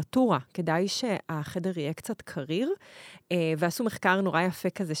הטמפרטורה, כדאי שהחדר יהיה קצת קריר, ועשו מחקר נורא יפה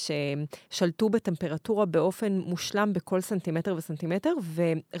כזה ששלטו בטמפרטורה באופן מושלם בכל סנטימטר וסנטימטר,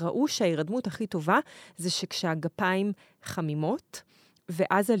 וראו שההירדמות הכי טובה זה שכשהגפיים חמימות,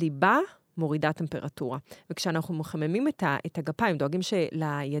 ואז הליבה מורידה טמפרטורה. וכשאנחנו מחממים את הגפיים, דואגים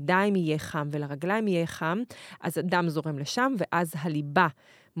שלידיים יהיה חם ולרגליים יהיה חם, אז הדם זורם לשם, ואז הליבה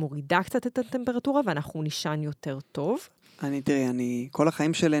מורידה קצת את הטמפרטורה, ואנחנו נישן יותר טוב. תראי, כל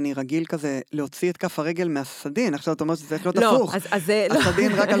החיים שלי אני רגיל כזה להוציא את כף הרגל מהסדין, עכשיו אתה אומר שזה צריך להיות לא, הפוך.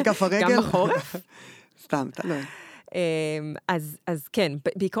 הסדין רק על כף הרגל. גם בחורף? סתם, אתה לא. אז כן,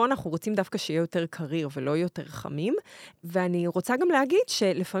 בעיקרון אנחנו רוצים דווקא שיהיה יותר קריר ולא יותר חמים, ואני רוצה גם להגיד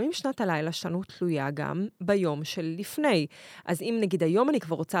שלפעמים שנת הלילה שלנו תלויה גם ביום של לפני. אז אם נגיד היום אני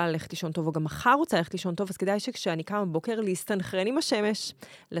כבר רוצה ללכת לישון טוב, או גם מחר רוצה ללכת לישון טוב, אז כדאי שכשאני קמה בבוקר להסתנכרן עם השמש,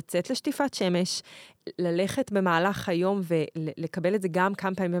 לצאת לשטיפת שמש, ללכת במהלך היום ולקבל את זה גם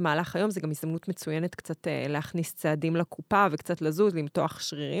כמה פעמים במהלך היום, זה גם הזדמנות מצוינת קצת להכניס צעדים לקופה וקצת לזוז, למתוח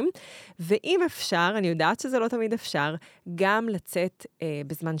שרירים. ואם אפשר, אני יודעת שזה לא תמיד אפשר, גם לצאת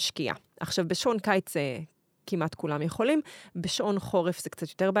בזמן שקיעה. עכשיו, בשעון קיץ כמעט כולם יכולים, בשעון חורף זה קצת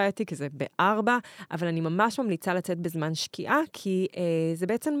יותר בעייתי, כי זה ב4, אבל אני ממש ממליצה לצאת בזמן שקיעה, כי זה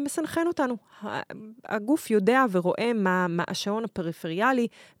בעצם מסנכן אותנו. הגוף יודע ורואה מה השעון הפריפריאלי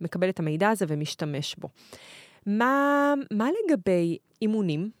מקבל את המידע הזה ומשתמש בו. מה לגבי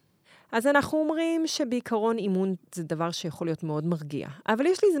אימונים? אז אנחנו אומרים שבעיקרון אימון זה דבר שיכול להיות מאוד מרגיע. אבל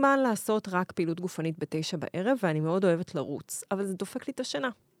יש לי זמן לעשות רק פעילות גופנית ב9 בערב, ואני מאוד אוהבת לרוץ, אבל זה דופק לי את השינה.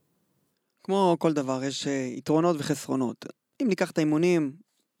 כמו כל דבר, יש יתרונות וחסרונות. אם ניקח את האימונים,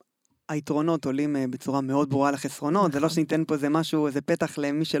 היתרונות עולים בצורה מאוד ברורה לחסרונות, זה לא שניתן פה איזה פתח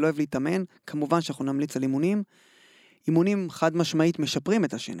למי שלא אוהב להתאמן, כמובן שאנחנו נמליץ על אימונים. אימונים חד משמעית משפרים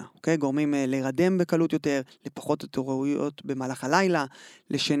את השינה, אוקיי? גורמים להירדם בקלות יותר, לפחות התעוררויות במהלך הלילה,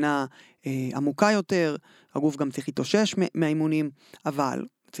 לשינה עמוקה יותר, הגוף גם צריך להתאושש מהאימונים, אבל,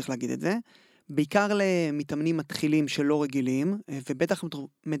 צריך להגיד את זה, בעיקר למתאמנים מתחילים שלא רגילים, ובטח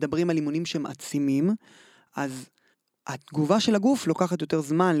מדברים על אימונים שמעצימים, אז התגובה של הגוף לוקחת יותר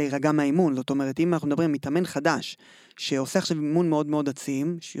זמן להירגע מהאימון, זאת אומרת, אם אנחנו מדברים על מתאמן חדש, שעושה עכשיו אימון מאוד מאוד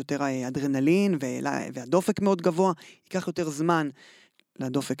עצים, שיותר אדרנלין והדופק מאוד גבוה, ייקח יותר זמן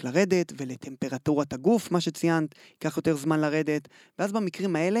לדופק לרדת, ולטמפרטורת הגוף, מה שציינת, ייקח יותר זמן לרדת, ואז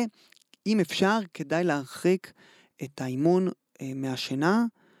במקרים האלה, אם אפשר, כדאי להרחיק את האימון מהשינה,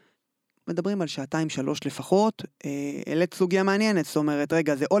 מדברים על 2-3 לפחות, אלה סוגיה מעניינת, זאת אומרת,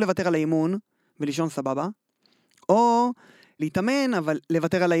 רגע, זה או לוותר על האימון, ולישון סבבה, או להתאמן, אבל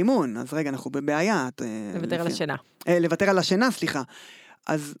לוותר על האימון. אז רגע, אנחנו בבעיה. לוותר על השינה. לוותר על השינה, סליחה.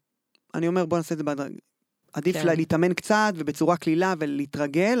 אז אני אומר, בוא נעשה את זה בהדרגה. עדיף להתאמן קצת, ובצורה כלילה,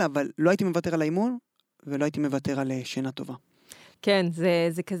 ולהתרגל, אבל לא הייתי מוותר על האימון, ולא הייתי מוותר על שינה טובה. כן,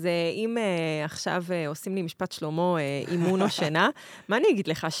 זה כזה, אם עכשיו עושים לי משפט שלמה, אימון או שינה, מה אני אגיד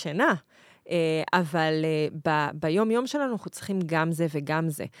לך? שינה. אבל ביום-יום שלנו אנחנו צריכים גם זה וגם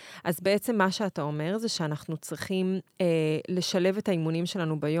זה. אז בעצם מה שאתה אומר זה שאנחנו צריכים לשלב את האימונים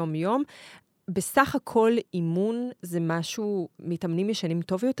שלנו ביום-יום. בסך הכל אימון זה משהו, מתאמנים ישנים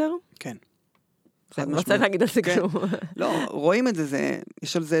טוב יותר? כן. אני רוצה להגיד על זה כלום. לא, רואים את זה,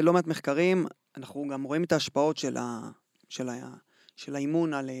 יש על זה לא מעט מחקרים, אנחנו גם רואים את ההשפעות של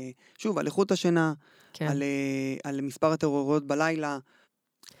האימון על, שוב, על איכות השינה, על מספר התעוררויות בלילה,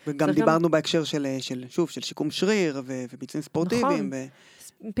 וגם דיברנו בהקשר של שיקום שריר וביצועים ספורטיביים.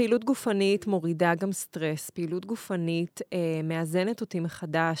 פעילות גופנית מורידה גם סטרס, פעילות גופנית מאזנת אותי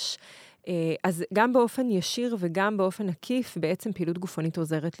מחדש, אז גם באופן ישיר וגם באופן עקיף, בעצם פעילות גופנית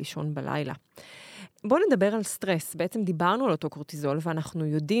עוזרת לישון בלילה. בואו נדבר על סטרס. בעצם דיברנו על אותו קורטיזול, ואנחנו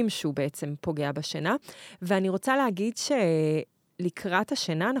יודעים שהוא בעצם פוגע בשינה, ואני רוצה להגיד שלקראת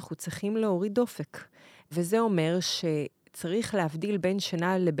השינה אנחנו צריכים להוריד דופק, וזה אומר צריך להבדיל בין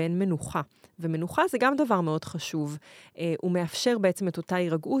שינה לבין מנוחה. ומנוחה זה גם דבר מאוד חשוב. הוא מאפשר בעצם את אותה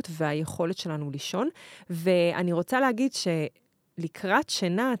הירגעות והיכולת שלנו לישון. ואני רוצה להגיד לקראת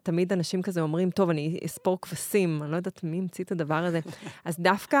שינה, תמיד אנשים כזה אומרים, טוב, אני אספור כבשים, אני לא יודעת מי המציא את הדבר הזה. אז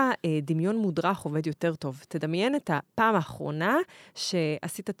דווקא דמיון מודרך עובד יותר טוב. תדמיין את הפעם האחרונה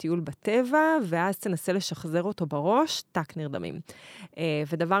שעשית טיול בטבע, ואז תנסה לשחזר אותו בראש, טק נרדמים.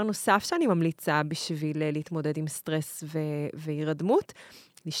 ודבר נוסף שאני ממליצה בשביל להתמודד עם סטרס והירדמות,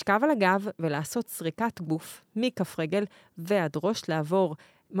 לשכב על הגב ולעשות סריקת גוף מכף רגל ועד ראש, לעבור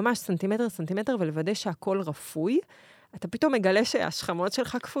ממש סנטימטר ולוודא שהכל רפוי. אתה פתאום מגלה שהשכמות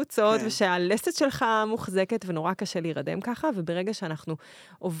שלך קפוצות, כן. ושהלסת שלך מוחזקת, ונורא קשה להירדם ככה, וברגע שאנחנו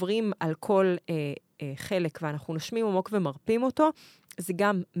עוברים על כל חלק, ואנחנו נושמים עמוק ומרפים אותו, זה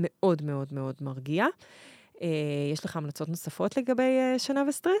גם מאוד מאוד מאוד מרגיע. יש לך המלצות נוספות לגבי שינה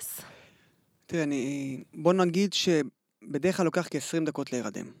וסטרס? תראה, בוא נגיד שבדרך כלל לוקח כ-20 דקות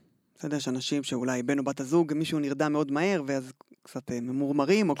להירדם. בסדר, יש אנשים שאולי בן או בת הזוג, מישהו נרדם מאוד מהר, ואז קצת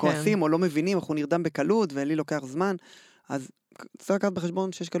ממורמרים או כועסים, או לא מבינים, אנחנו נרדם בקלות, ולי לוקח זמן. אז צריך לקחת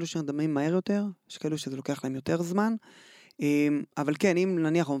בחשבון שיש כאלו שנרדמים מהר יותר, יש כאלו שזה לוקח להם יותר זמן. אבל כן, אם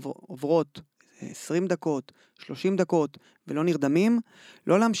נניח עוברות 20 דקות, 30 דקות, ולא נרדמים,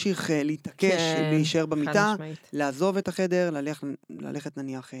 לא להמשיך להתעקש, להישאר במיטה, לעזוב את החדר, ללכת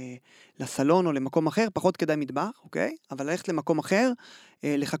נניח לסלון או למקום אחר, פחות כדאי מטבח, אוקיי? אבל ללכת למקום אחר,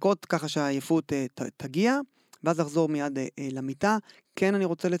 לחכות ככה שהעייפות תגיע, ואז לחזור מיד למיטה. כן, אני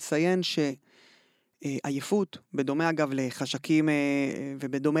רוצה לציין שעייפות, בדומה אגב לחשקים,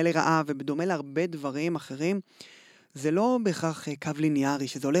 ובדומה לרעה, ובדומה להרבה דברים אחרים, זה לא בהכרח קו ליניארי,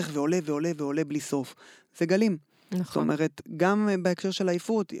 שזה הולך ועולה ועולה ועולה בלי סוף. זה גלים. נכון. זאת אומרת, גם בהקשר של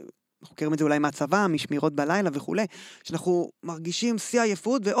עייפות, אנחנו מכירים את זה אולי מהצבא, משמירות בלילה וכו', שאנחנו מרגישים שיא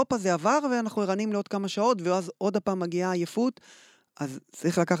עייפות, ואופה זה עבר, ואנחנו ערנים לעוד כמה שעות, ואז עוד הפעם מגיעה עייפות, אז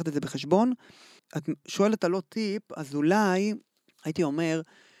צריך לקחת את זה בחשבון. את שואלת על עוד טיפ, אז אולי, הייתי אומר,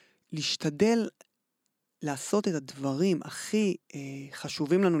 להשתדל לעשות את הדברים הכי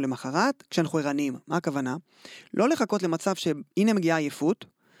חשובים לנו למחרת, כשאנחנו ערניים. מה הכוונה? לא לחכות למצב שהנה מגיעה עייפות,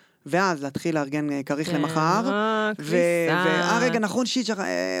 ואז להתחיל לארגן כריך למחר, רגע, נכון שיט,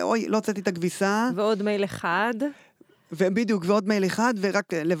 אוי, לא הוצאתי את הכביסה. ועוד מייל אחד. ובדיוק, ועוד מייל אחד,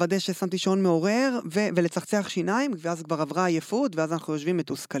 ורק לוודא ששמתי שעון מעורר, ולצחצח שיניים, ואז כבר עברה עייפות, ואז אנחנו יושבים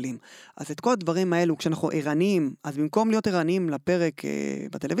מתוסכלים. אז את כל הדברים האלו, כשאנחנו ערניים, אז במקום להיות ערניים לפרק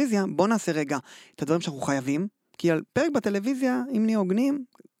בטלוויזיה, בוא נעשה רגע את הדברים שאנחנו חייבים, כי על פרק בטלוויזיה, אם נהיה הוגנים,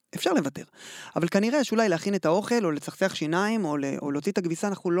 אפשר לוותר. אבל כנראה שאולי להכין את האוכל, או לצחצח שיניים, או להוציא את הכביסה,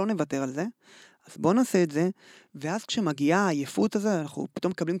 אנחנו לא נוותר על זה. אז בוא נעשה את זה, ואז כשמגיעה העייפות הזה, אנחנו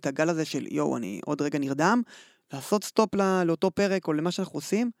פתאום מקבלים את הגל הזה של, אני עוד רגע נרדם, לעשות סטופ לאותו פרק או למה שאנחנו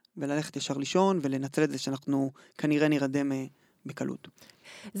עושים, וללכת ישר לישון, ולנצל את זה שאנחנו כנראה נרדם בקלות.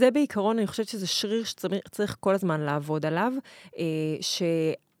 זה בעיקרון, אני חושבת שזה שריר שצריך כל הזמן לעבוד עליו,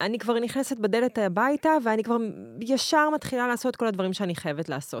 שאני כבר נכנסת בדלת הביתה, ואני כבר ישר מתחילה לעשות כל הדברים שאני חייבת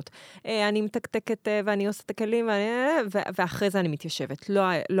לעשות. אני מתקתקת ואני עושה את הכלים, ואחרי זה אני מתיישבת.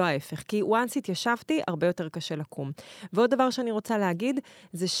 לא ההפך, כי once התיישבתי, הרבה יותר קשה לקום. ועוד דבר שאני רוצה להגיד,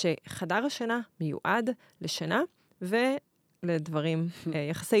 זה שחדר השינה מיועד לשינה, ולדברים,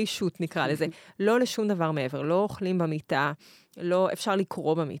 יחסי אישות נקרא לזה. לא לשום דבר מעבר, לא אוכלים במיטה, לא אפשר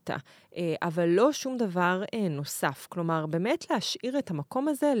לקרוא במיטה, אבל לא שום דבר נוסף. כלומר, באמת להשאיר את המקום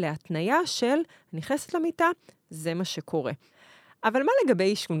הזה להתניה של נכנסת למיטה, זה מה שקורה. אבל מה לגבי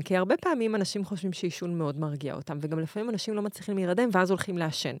אישון? כי הרבה פעמים אנשים חושבים שאישון מאוד מרגיע אותם, וגם לפעמים אנשים לא מצליחים להירדם, ואז הולכים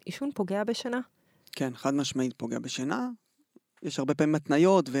לעשן. אישון פוגע בשינה? כן, חד משמעית פוגע בשינה. יש הרבה פעמים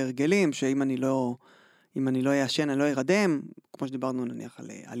התניות והרגלים, שאם אני לא אעשן, אני לא ארדם, כמו שדיברנו נניח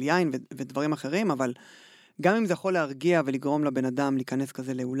על יין ודברים אחרים, אבל גם אם זה יכול להרגיע ולגרום לבן אדם להיכנס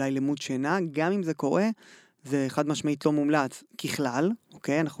כזה לאולי לימוד שינה, גם אם זה קורה, זה חד משמעית לא מומלץ ככלל,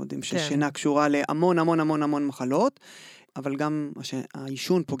 אוקיי? אנחנו יודעים ששינה קשורה להמון המון המון המון מחלות, אבל גם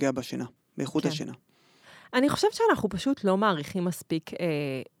האישון פוגע בשינה, באיכות השינה. אני חושבת שאנחנו פשוט לא מעריכים מספיק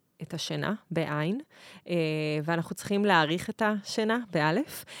את השינה בעין, ואנחנו צריכים להעריך את השינה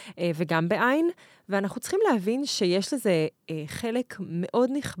באלף, וגם בעין, ואנחנו צריכים להבין שיש לזה חלק מאוד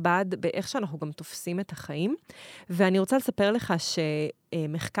נכבד באיך שאנחנו גם תופסים את החיים, ואני רוצה לספר לך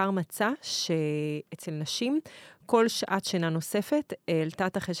שמחקר מצא שאצל נשים כל שעת שינה נוספת העלתה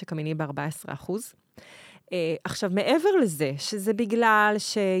את החשק המיני ב-14%. עכשיו, מעבר לזה, שזה בגלל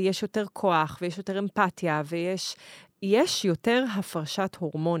שיש יותר כוח ויש יותר אמפתיה ויש יותר הפרשת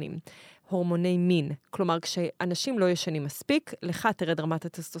הורמונים, הורמוני מין. כלומר, כשאנשים לא ישנים מספיק, לך תרד רמת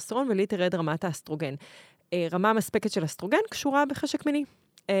הטסטוסטרון ולי תרד רמת האסטרוגן. רמה מספקת של אסטרוגן קשורה בחשק מיני,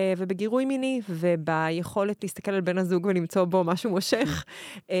 ובגירוי מיני, וביכולת להסתכל על בן הזוג ולמצוא בו משהו מושך.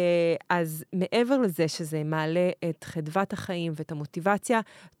 אז מעבר לזה שזה מעלה את חדוות החיים ואת המוטיבציה,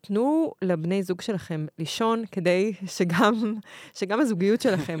 תנו לבני זוג שלכם לישון, כדי שגם הזוגיות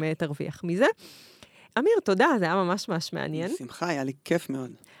שלכם תרוויח מזה. אמיר, תודה, זה היה ממש ממש מעניין. שמחה, היה לי כיף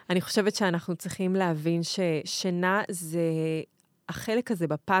מאוד. אני חושבת שאנחנו צריכים להבין ששינה זה החלק הזה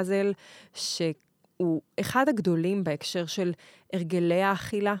בפאזל שהוא הוא אחד הגדולים בהקשר של הרגלי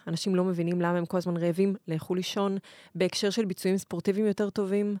האכילה. אנשים לא מבינים למה הם כל הזמן רעבים, לאכול לישון, בהקשר של ביצועים ספורטיביים יותר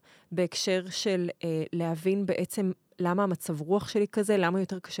טובים, בהקשר של להבין בעצם למה המצב רוח שלי כזה, למה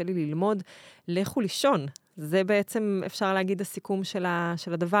יותר קשה לי ללמוד, לכו לישון. זה בעצם, אפשר להגיד, הסיכום של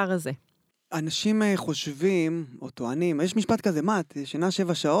הדבר הזה. אנשים חושבים, או טוענים, יש משפט כזה, מה, את ישנה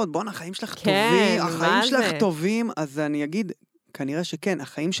 7 שעות? בואנה, החיים שלך כן, טובים, החיים זה? שלך טובים, אז אני אגיד, כנראה שכן,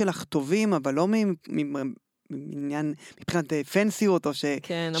 החיים שלך טובים, אבל לא מעניין, מבחינת פנסיות, או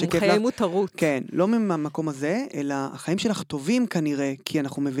כן, חיי מותרות. כן, לא מהמקום הזה, אלא החיים שלך טובים כנראה, כי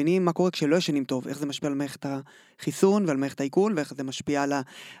אנחנו מבינים מה קורה כשלא ישנים טוב, איך זה משפיע על מערכת החיסון, ועל מערכת העיכול, ואיך זה משפיע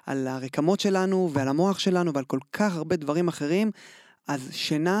על הרקמות שלנו, ועל המוח שלנו, ועל כל כך הרבה דברים אחרים. אז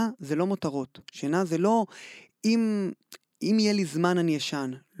שינה זה לא מותרות. שינה זה לא, אם יהיה לי זמן אני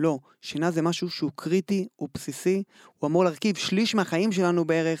ישן. לא. שינה זה משהו שהוא קריטי, הוא בסיסי, הוא אמור להרכיב שליש מהחיים שלנו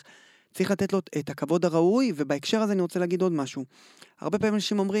בערך. צריך לתת לו את הכבוד הראוי, ובהקשר הזה אני רוצה להגיד עוד משהו. הרבה פעמים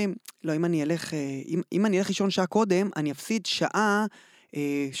אנשים אומרים, לא, אם אני אלך לישון שעה קודם, אני אפסיד שעה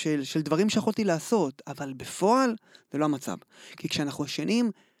של דברים שיכולתי לעשות, אבל בפועל זה לא המצב. כי כשאנחנו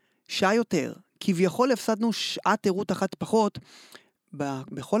ישנים שעה יותר, כביכול הפסדנו שעת ערות אחת פחות,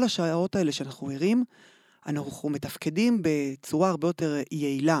 בכל השעות האלה שאנחנו ערים, אנחנו מתפקדים בצורה הרבה יותר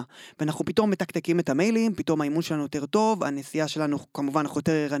יעילה, ואנחנו פתאום מתקתקים את המיילים, פתאום האימון שלנו יותר טוב, הנסיעה שלנו כמובן אנחנו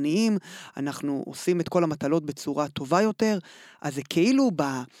יותר ערניים, אנחנו עושים את כל המטלות בצורה טובה יותר, אז זה כאילו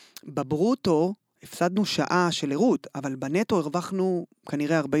בברוטו הפסדנו שעה של ערות, אבל בנטו הרווחנו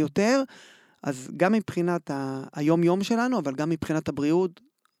כנראה הרבה יותר, אז גם מבחינת היום-יום שלנו, אבל גם מבחינת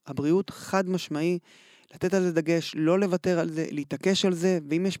הבריאות חד משמעי, לתת על זה דגש, לא לוותר על זה, להתעקש על זה,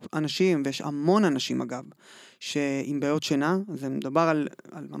 ואם יש אנשים, ויש המון אנשים אגב, שעם בעיות שינה, זה מדבר על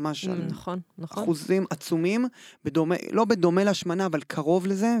ממש נכון. אחוזים עצומים, לא בדומה להשמנה, אבל קרוב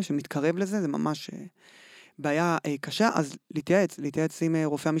לזה, שמתקרב לזה, זה ממש בעיה קשה, אז להתייעץ עם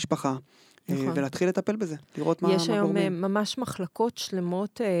רופא המשפחה, ולהתחיל לטפל בזה, לראות מה גורמים. יש היום ממש מחלקות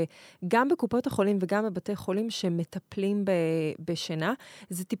שלמות, גם בקופות החולים וגם בבתי חולים שמטפלים בשינה.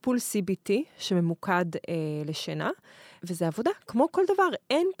 זה טיפול CBT שממוקד לשינה, וזה עבודה. כמו כל דבר,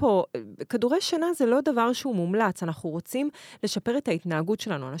 אין פה, כדורי שינה זה לא דבר שהוא מומלץ, אנחנו רוצים לשפר את ההתנהגות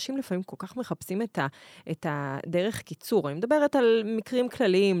שלנו. אנשים לפעמים כל כך מחפשים את הדרך קיצור. אני מדברת על מקרים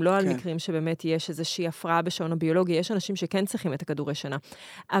כלליים, לא על מקרים שבאמת יש איזושהי הפרעה בשעון הביולוגי. יש אנשים שכן צריכים את הכדורי שינה.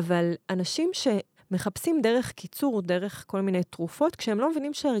 אבל אנשים שמחפשים דרך קיצור, דרך כל מיני תרופות, כשהם לא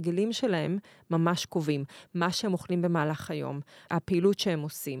מבינים שהרגלים שלהם ממש קובעים. מה שהם אוכלים במהלך היום, הפעילות שהם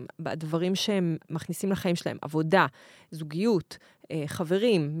עושים, הדברים שהם מכניסים לחיים שלהם, עבודה, זוגיות,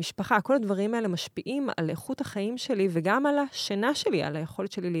 חברים, משפחה, כל הדברים האלה משפיעים על איכות החיים שלי, וגם על השינה שלי, על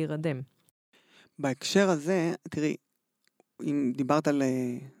היכולת שלי להירדם. בהקשר הזה, תראי, אם דיברת על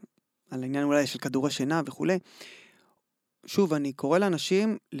העניין אולי של כדורי שינה וכו', שוב, אני קורא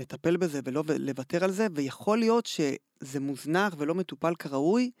לאנשים לטפל בזה ולא לוותר על זה, ויכול להיות שזה מוזנח ולא מטופל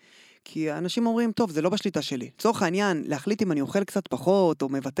כראוי, כי האנשים אומרים, טוב, זה לא בשליטה שלי. לצורך העניין, להחליט אם אני אוכל קצת פחות, או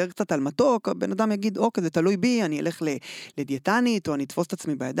מוותר קצת על מתוק, הבן אדם יגיד, אוקיי, זה תלוי בי, אני אלך לדיאטנית, או אני אתפוס את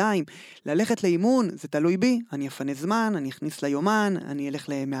עצמי בידיים. ללכת לאימון, זה תלוי בי, אני אפנה זמן, אני אכניס ליומן, אני אלך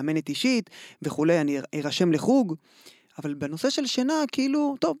למאמנת אישית, וכו', אני ארשם לחוג. אבל בנושא של שינה,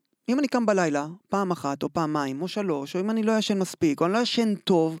 כאילו, טוב, אם אני קם בלילה, פעם אחת או פעמיים או 3, או אם אני לא ישן מספיק, או אני לא ישן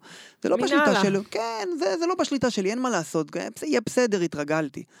טוב, זה לא בשליטה שלי. כן, זה לא בשליטה שלי, אין מה לעשות. יהיה בסדר,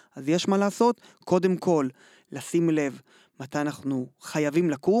 התרגלתי. אז יש מה לעשות, קודם כל, לשים לב מתי אנחנו חייבים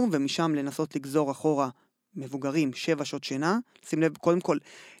לקום, ומשם לנסות לגזור אחורה מבוגרים 7 שעות שינה, לשים לב קודם כל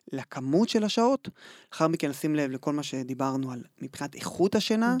לכמות של השעות, אחר מכן לשים לב לכל מה שדיברנו על מבחינת איכות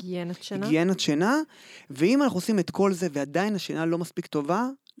השינה, היגיינת שינה, ואם אנחנו עושים את כל זה ועדיין השינה לא מספיק טובה,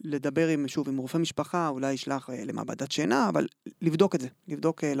 לדבר עם רופא משפחה, אולי ישלח למעבדת שינה, אבל לבדוק את זה,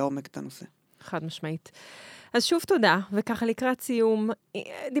 לבדוק לעומק את הנושא. חד משמעית. אז שוב תודה, וככה לקראת סיום,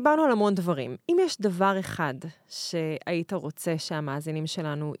 דיברנו על המון דברים. אם יש דבר אחד שהיית רוצה שהמאזינים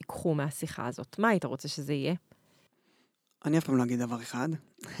שלנו ייקחו מהשיחה הזאת, מה היית רוצה שזה יהיה? אני אף פעם לא אגיד דבר אחד.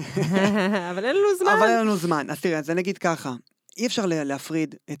 אבל אין לנו זמן. אז תראה, אז אני אגיד ככה, אי אפשר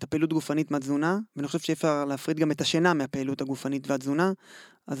להפריד את הפעילות גופנית מהתזונה, ואני חושב שאי אפשר להפריד גם את השינה מהפעילות הגופנית והתזונה,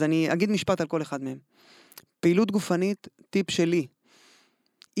 אז אני אגיד משפט על כל אחד מהם. פעילות גופנית, טיפ שלי,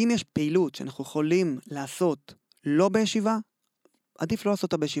 אם יש פעילות שאנחנו יכולים לעשות לא בישיבה, עדיף לא לעשות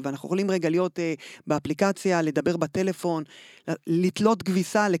אותה בישיבה. אנחנו יכולים רגע להיות באפליקציה, לדבר בטלפון, לתלות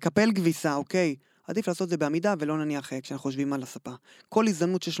גביסה, לקפל גביסה, אוקיי? עדיף לעשות זה בעמידה ולא נניח כשאנחנו חושבים על הספה. כל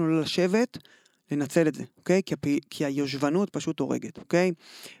הזדמנות שיש לנו לשבת, לנצל את זה, אוקיי? כי היושבנות פשוט הורגת, אוקיי?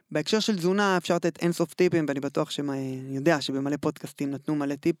 בהקשר של תזונה אפשר לתת אינסוף טיפים, ואני בטוח אני יודע שבמלא פודקאסטים נתנו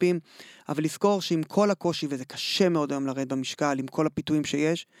מלא טיפים, אבל לזכור שעם כל הקושי, וזה קשה מאוד היום לרדת במשקל, עם כל הפיתויים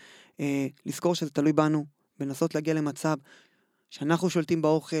שיש, לזכור שזה תלוי בנו, ולנסות להגיע למצב שאנחנו שולטים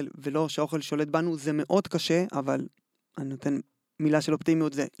באוכל, ולא שהאוכל שולט בנו, זה מאוד קשה, אבל אני נותן מילה של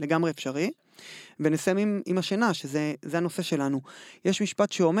אופטימיות, זה לגמרי אפשרי. ונסיים עם השינה, שזה הנושא שלנו. יש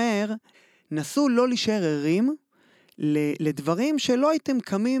משפט שאומר, נסו לא להישאר ערים לדברים שלא הייתם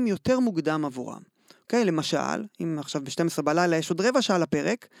קמים יותר מוקדם עבורם. אוקיי? למשל, אם עכשיו ב-12 בלילה יש עוד רבע שעה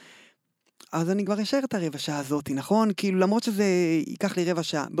לפרק, אז אני כבר אשאר את הרבע שעה הזאת, נכון? כאילו, למרות שזה ייקח לי רבע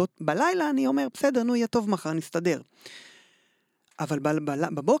שעה. בלילה אני אומר, בסדר, נו, יהיה טוב מחר, נסתדר. אבל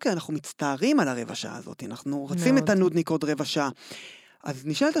בבוקר אנחנו מצטערים על הרבע שעה הזאת, אנחנו רוצים את הנודניק עוד רבע שעה. אז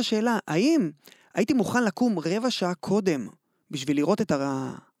נשאלת השאלה, האם הייתי מוכן לקום רבע שעה קודם, בשביל לראות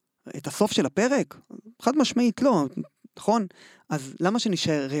את הסוף של הפרק? חד משמעית לא, נכון? אז למה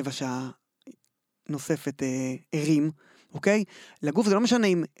שנשאר רבע שעה נוספת ערים, אוקיי? לגוף זה לא משנה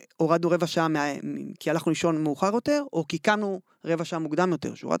אם הורדנו רבע שעה כי הלכנו לישון מאוחר יותר, או כי קמנו רבע שעה מוקדם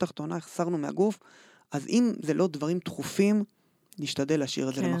יותר. שורה תחתונה, החסרנו מהגוף, אז אם זה לא דברים דחופים, נשתדל להשאיר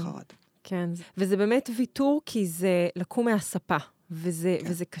את זה למחרת. כן, וזה באמת ויתור, כי זה לקום מהספה.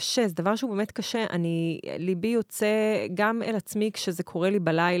 וזה קשה, זה דבר שהוא באמת קשה. ליבי יוצא גם אל עצמי כשזה קורה לי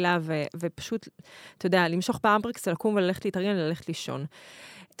בלילה, ופשוט, אתה יודע, למשוך באמברקס, לקום וללכת להתארגן, ללכת לישון.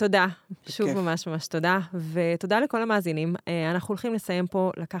 תודה, שוב ממש ממש תודה, ותודה לכל המאזינים. אנחנו הולכים לסיים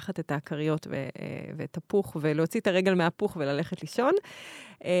פה, לקחת את הכריות ואת הפוך, ולהוציא את הרגל מהפוך וללכת לישון.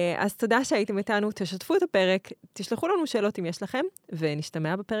 אז תודה שהייתם איתנו, תשתפו את הפרק, תשלחו לנו שאלות אם יש לכם,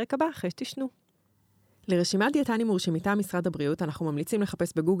 ונשתמע בפרק הבא אחרי שתשנו. לרשימת דיאטנים מורשים מטעם משרד הבריאות, אנחנו ממליצים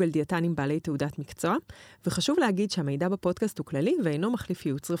לחפש בגוגל דיאטנים בעלי תעודת מקצוע, וחשוב להגיד שהמידע בפודקאסט הוא כללי ואינו מחליף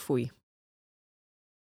ייעוץ רפואי.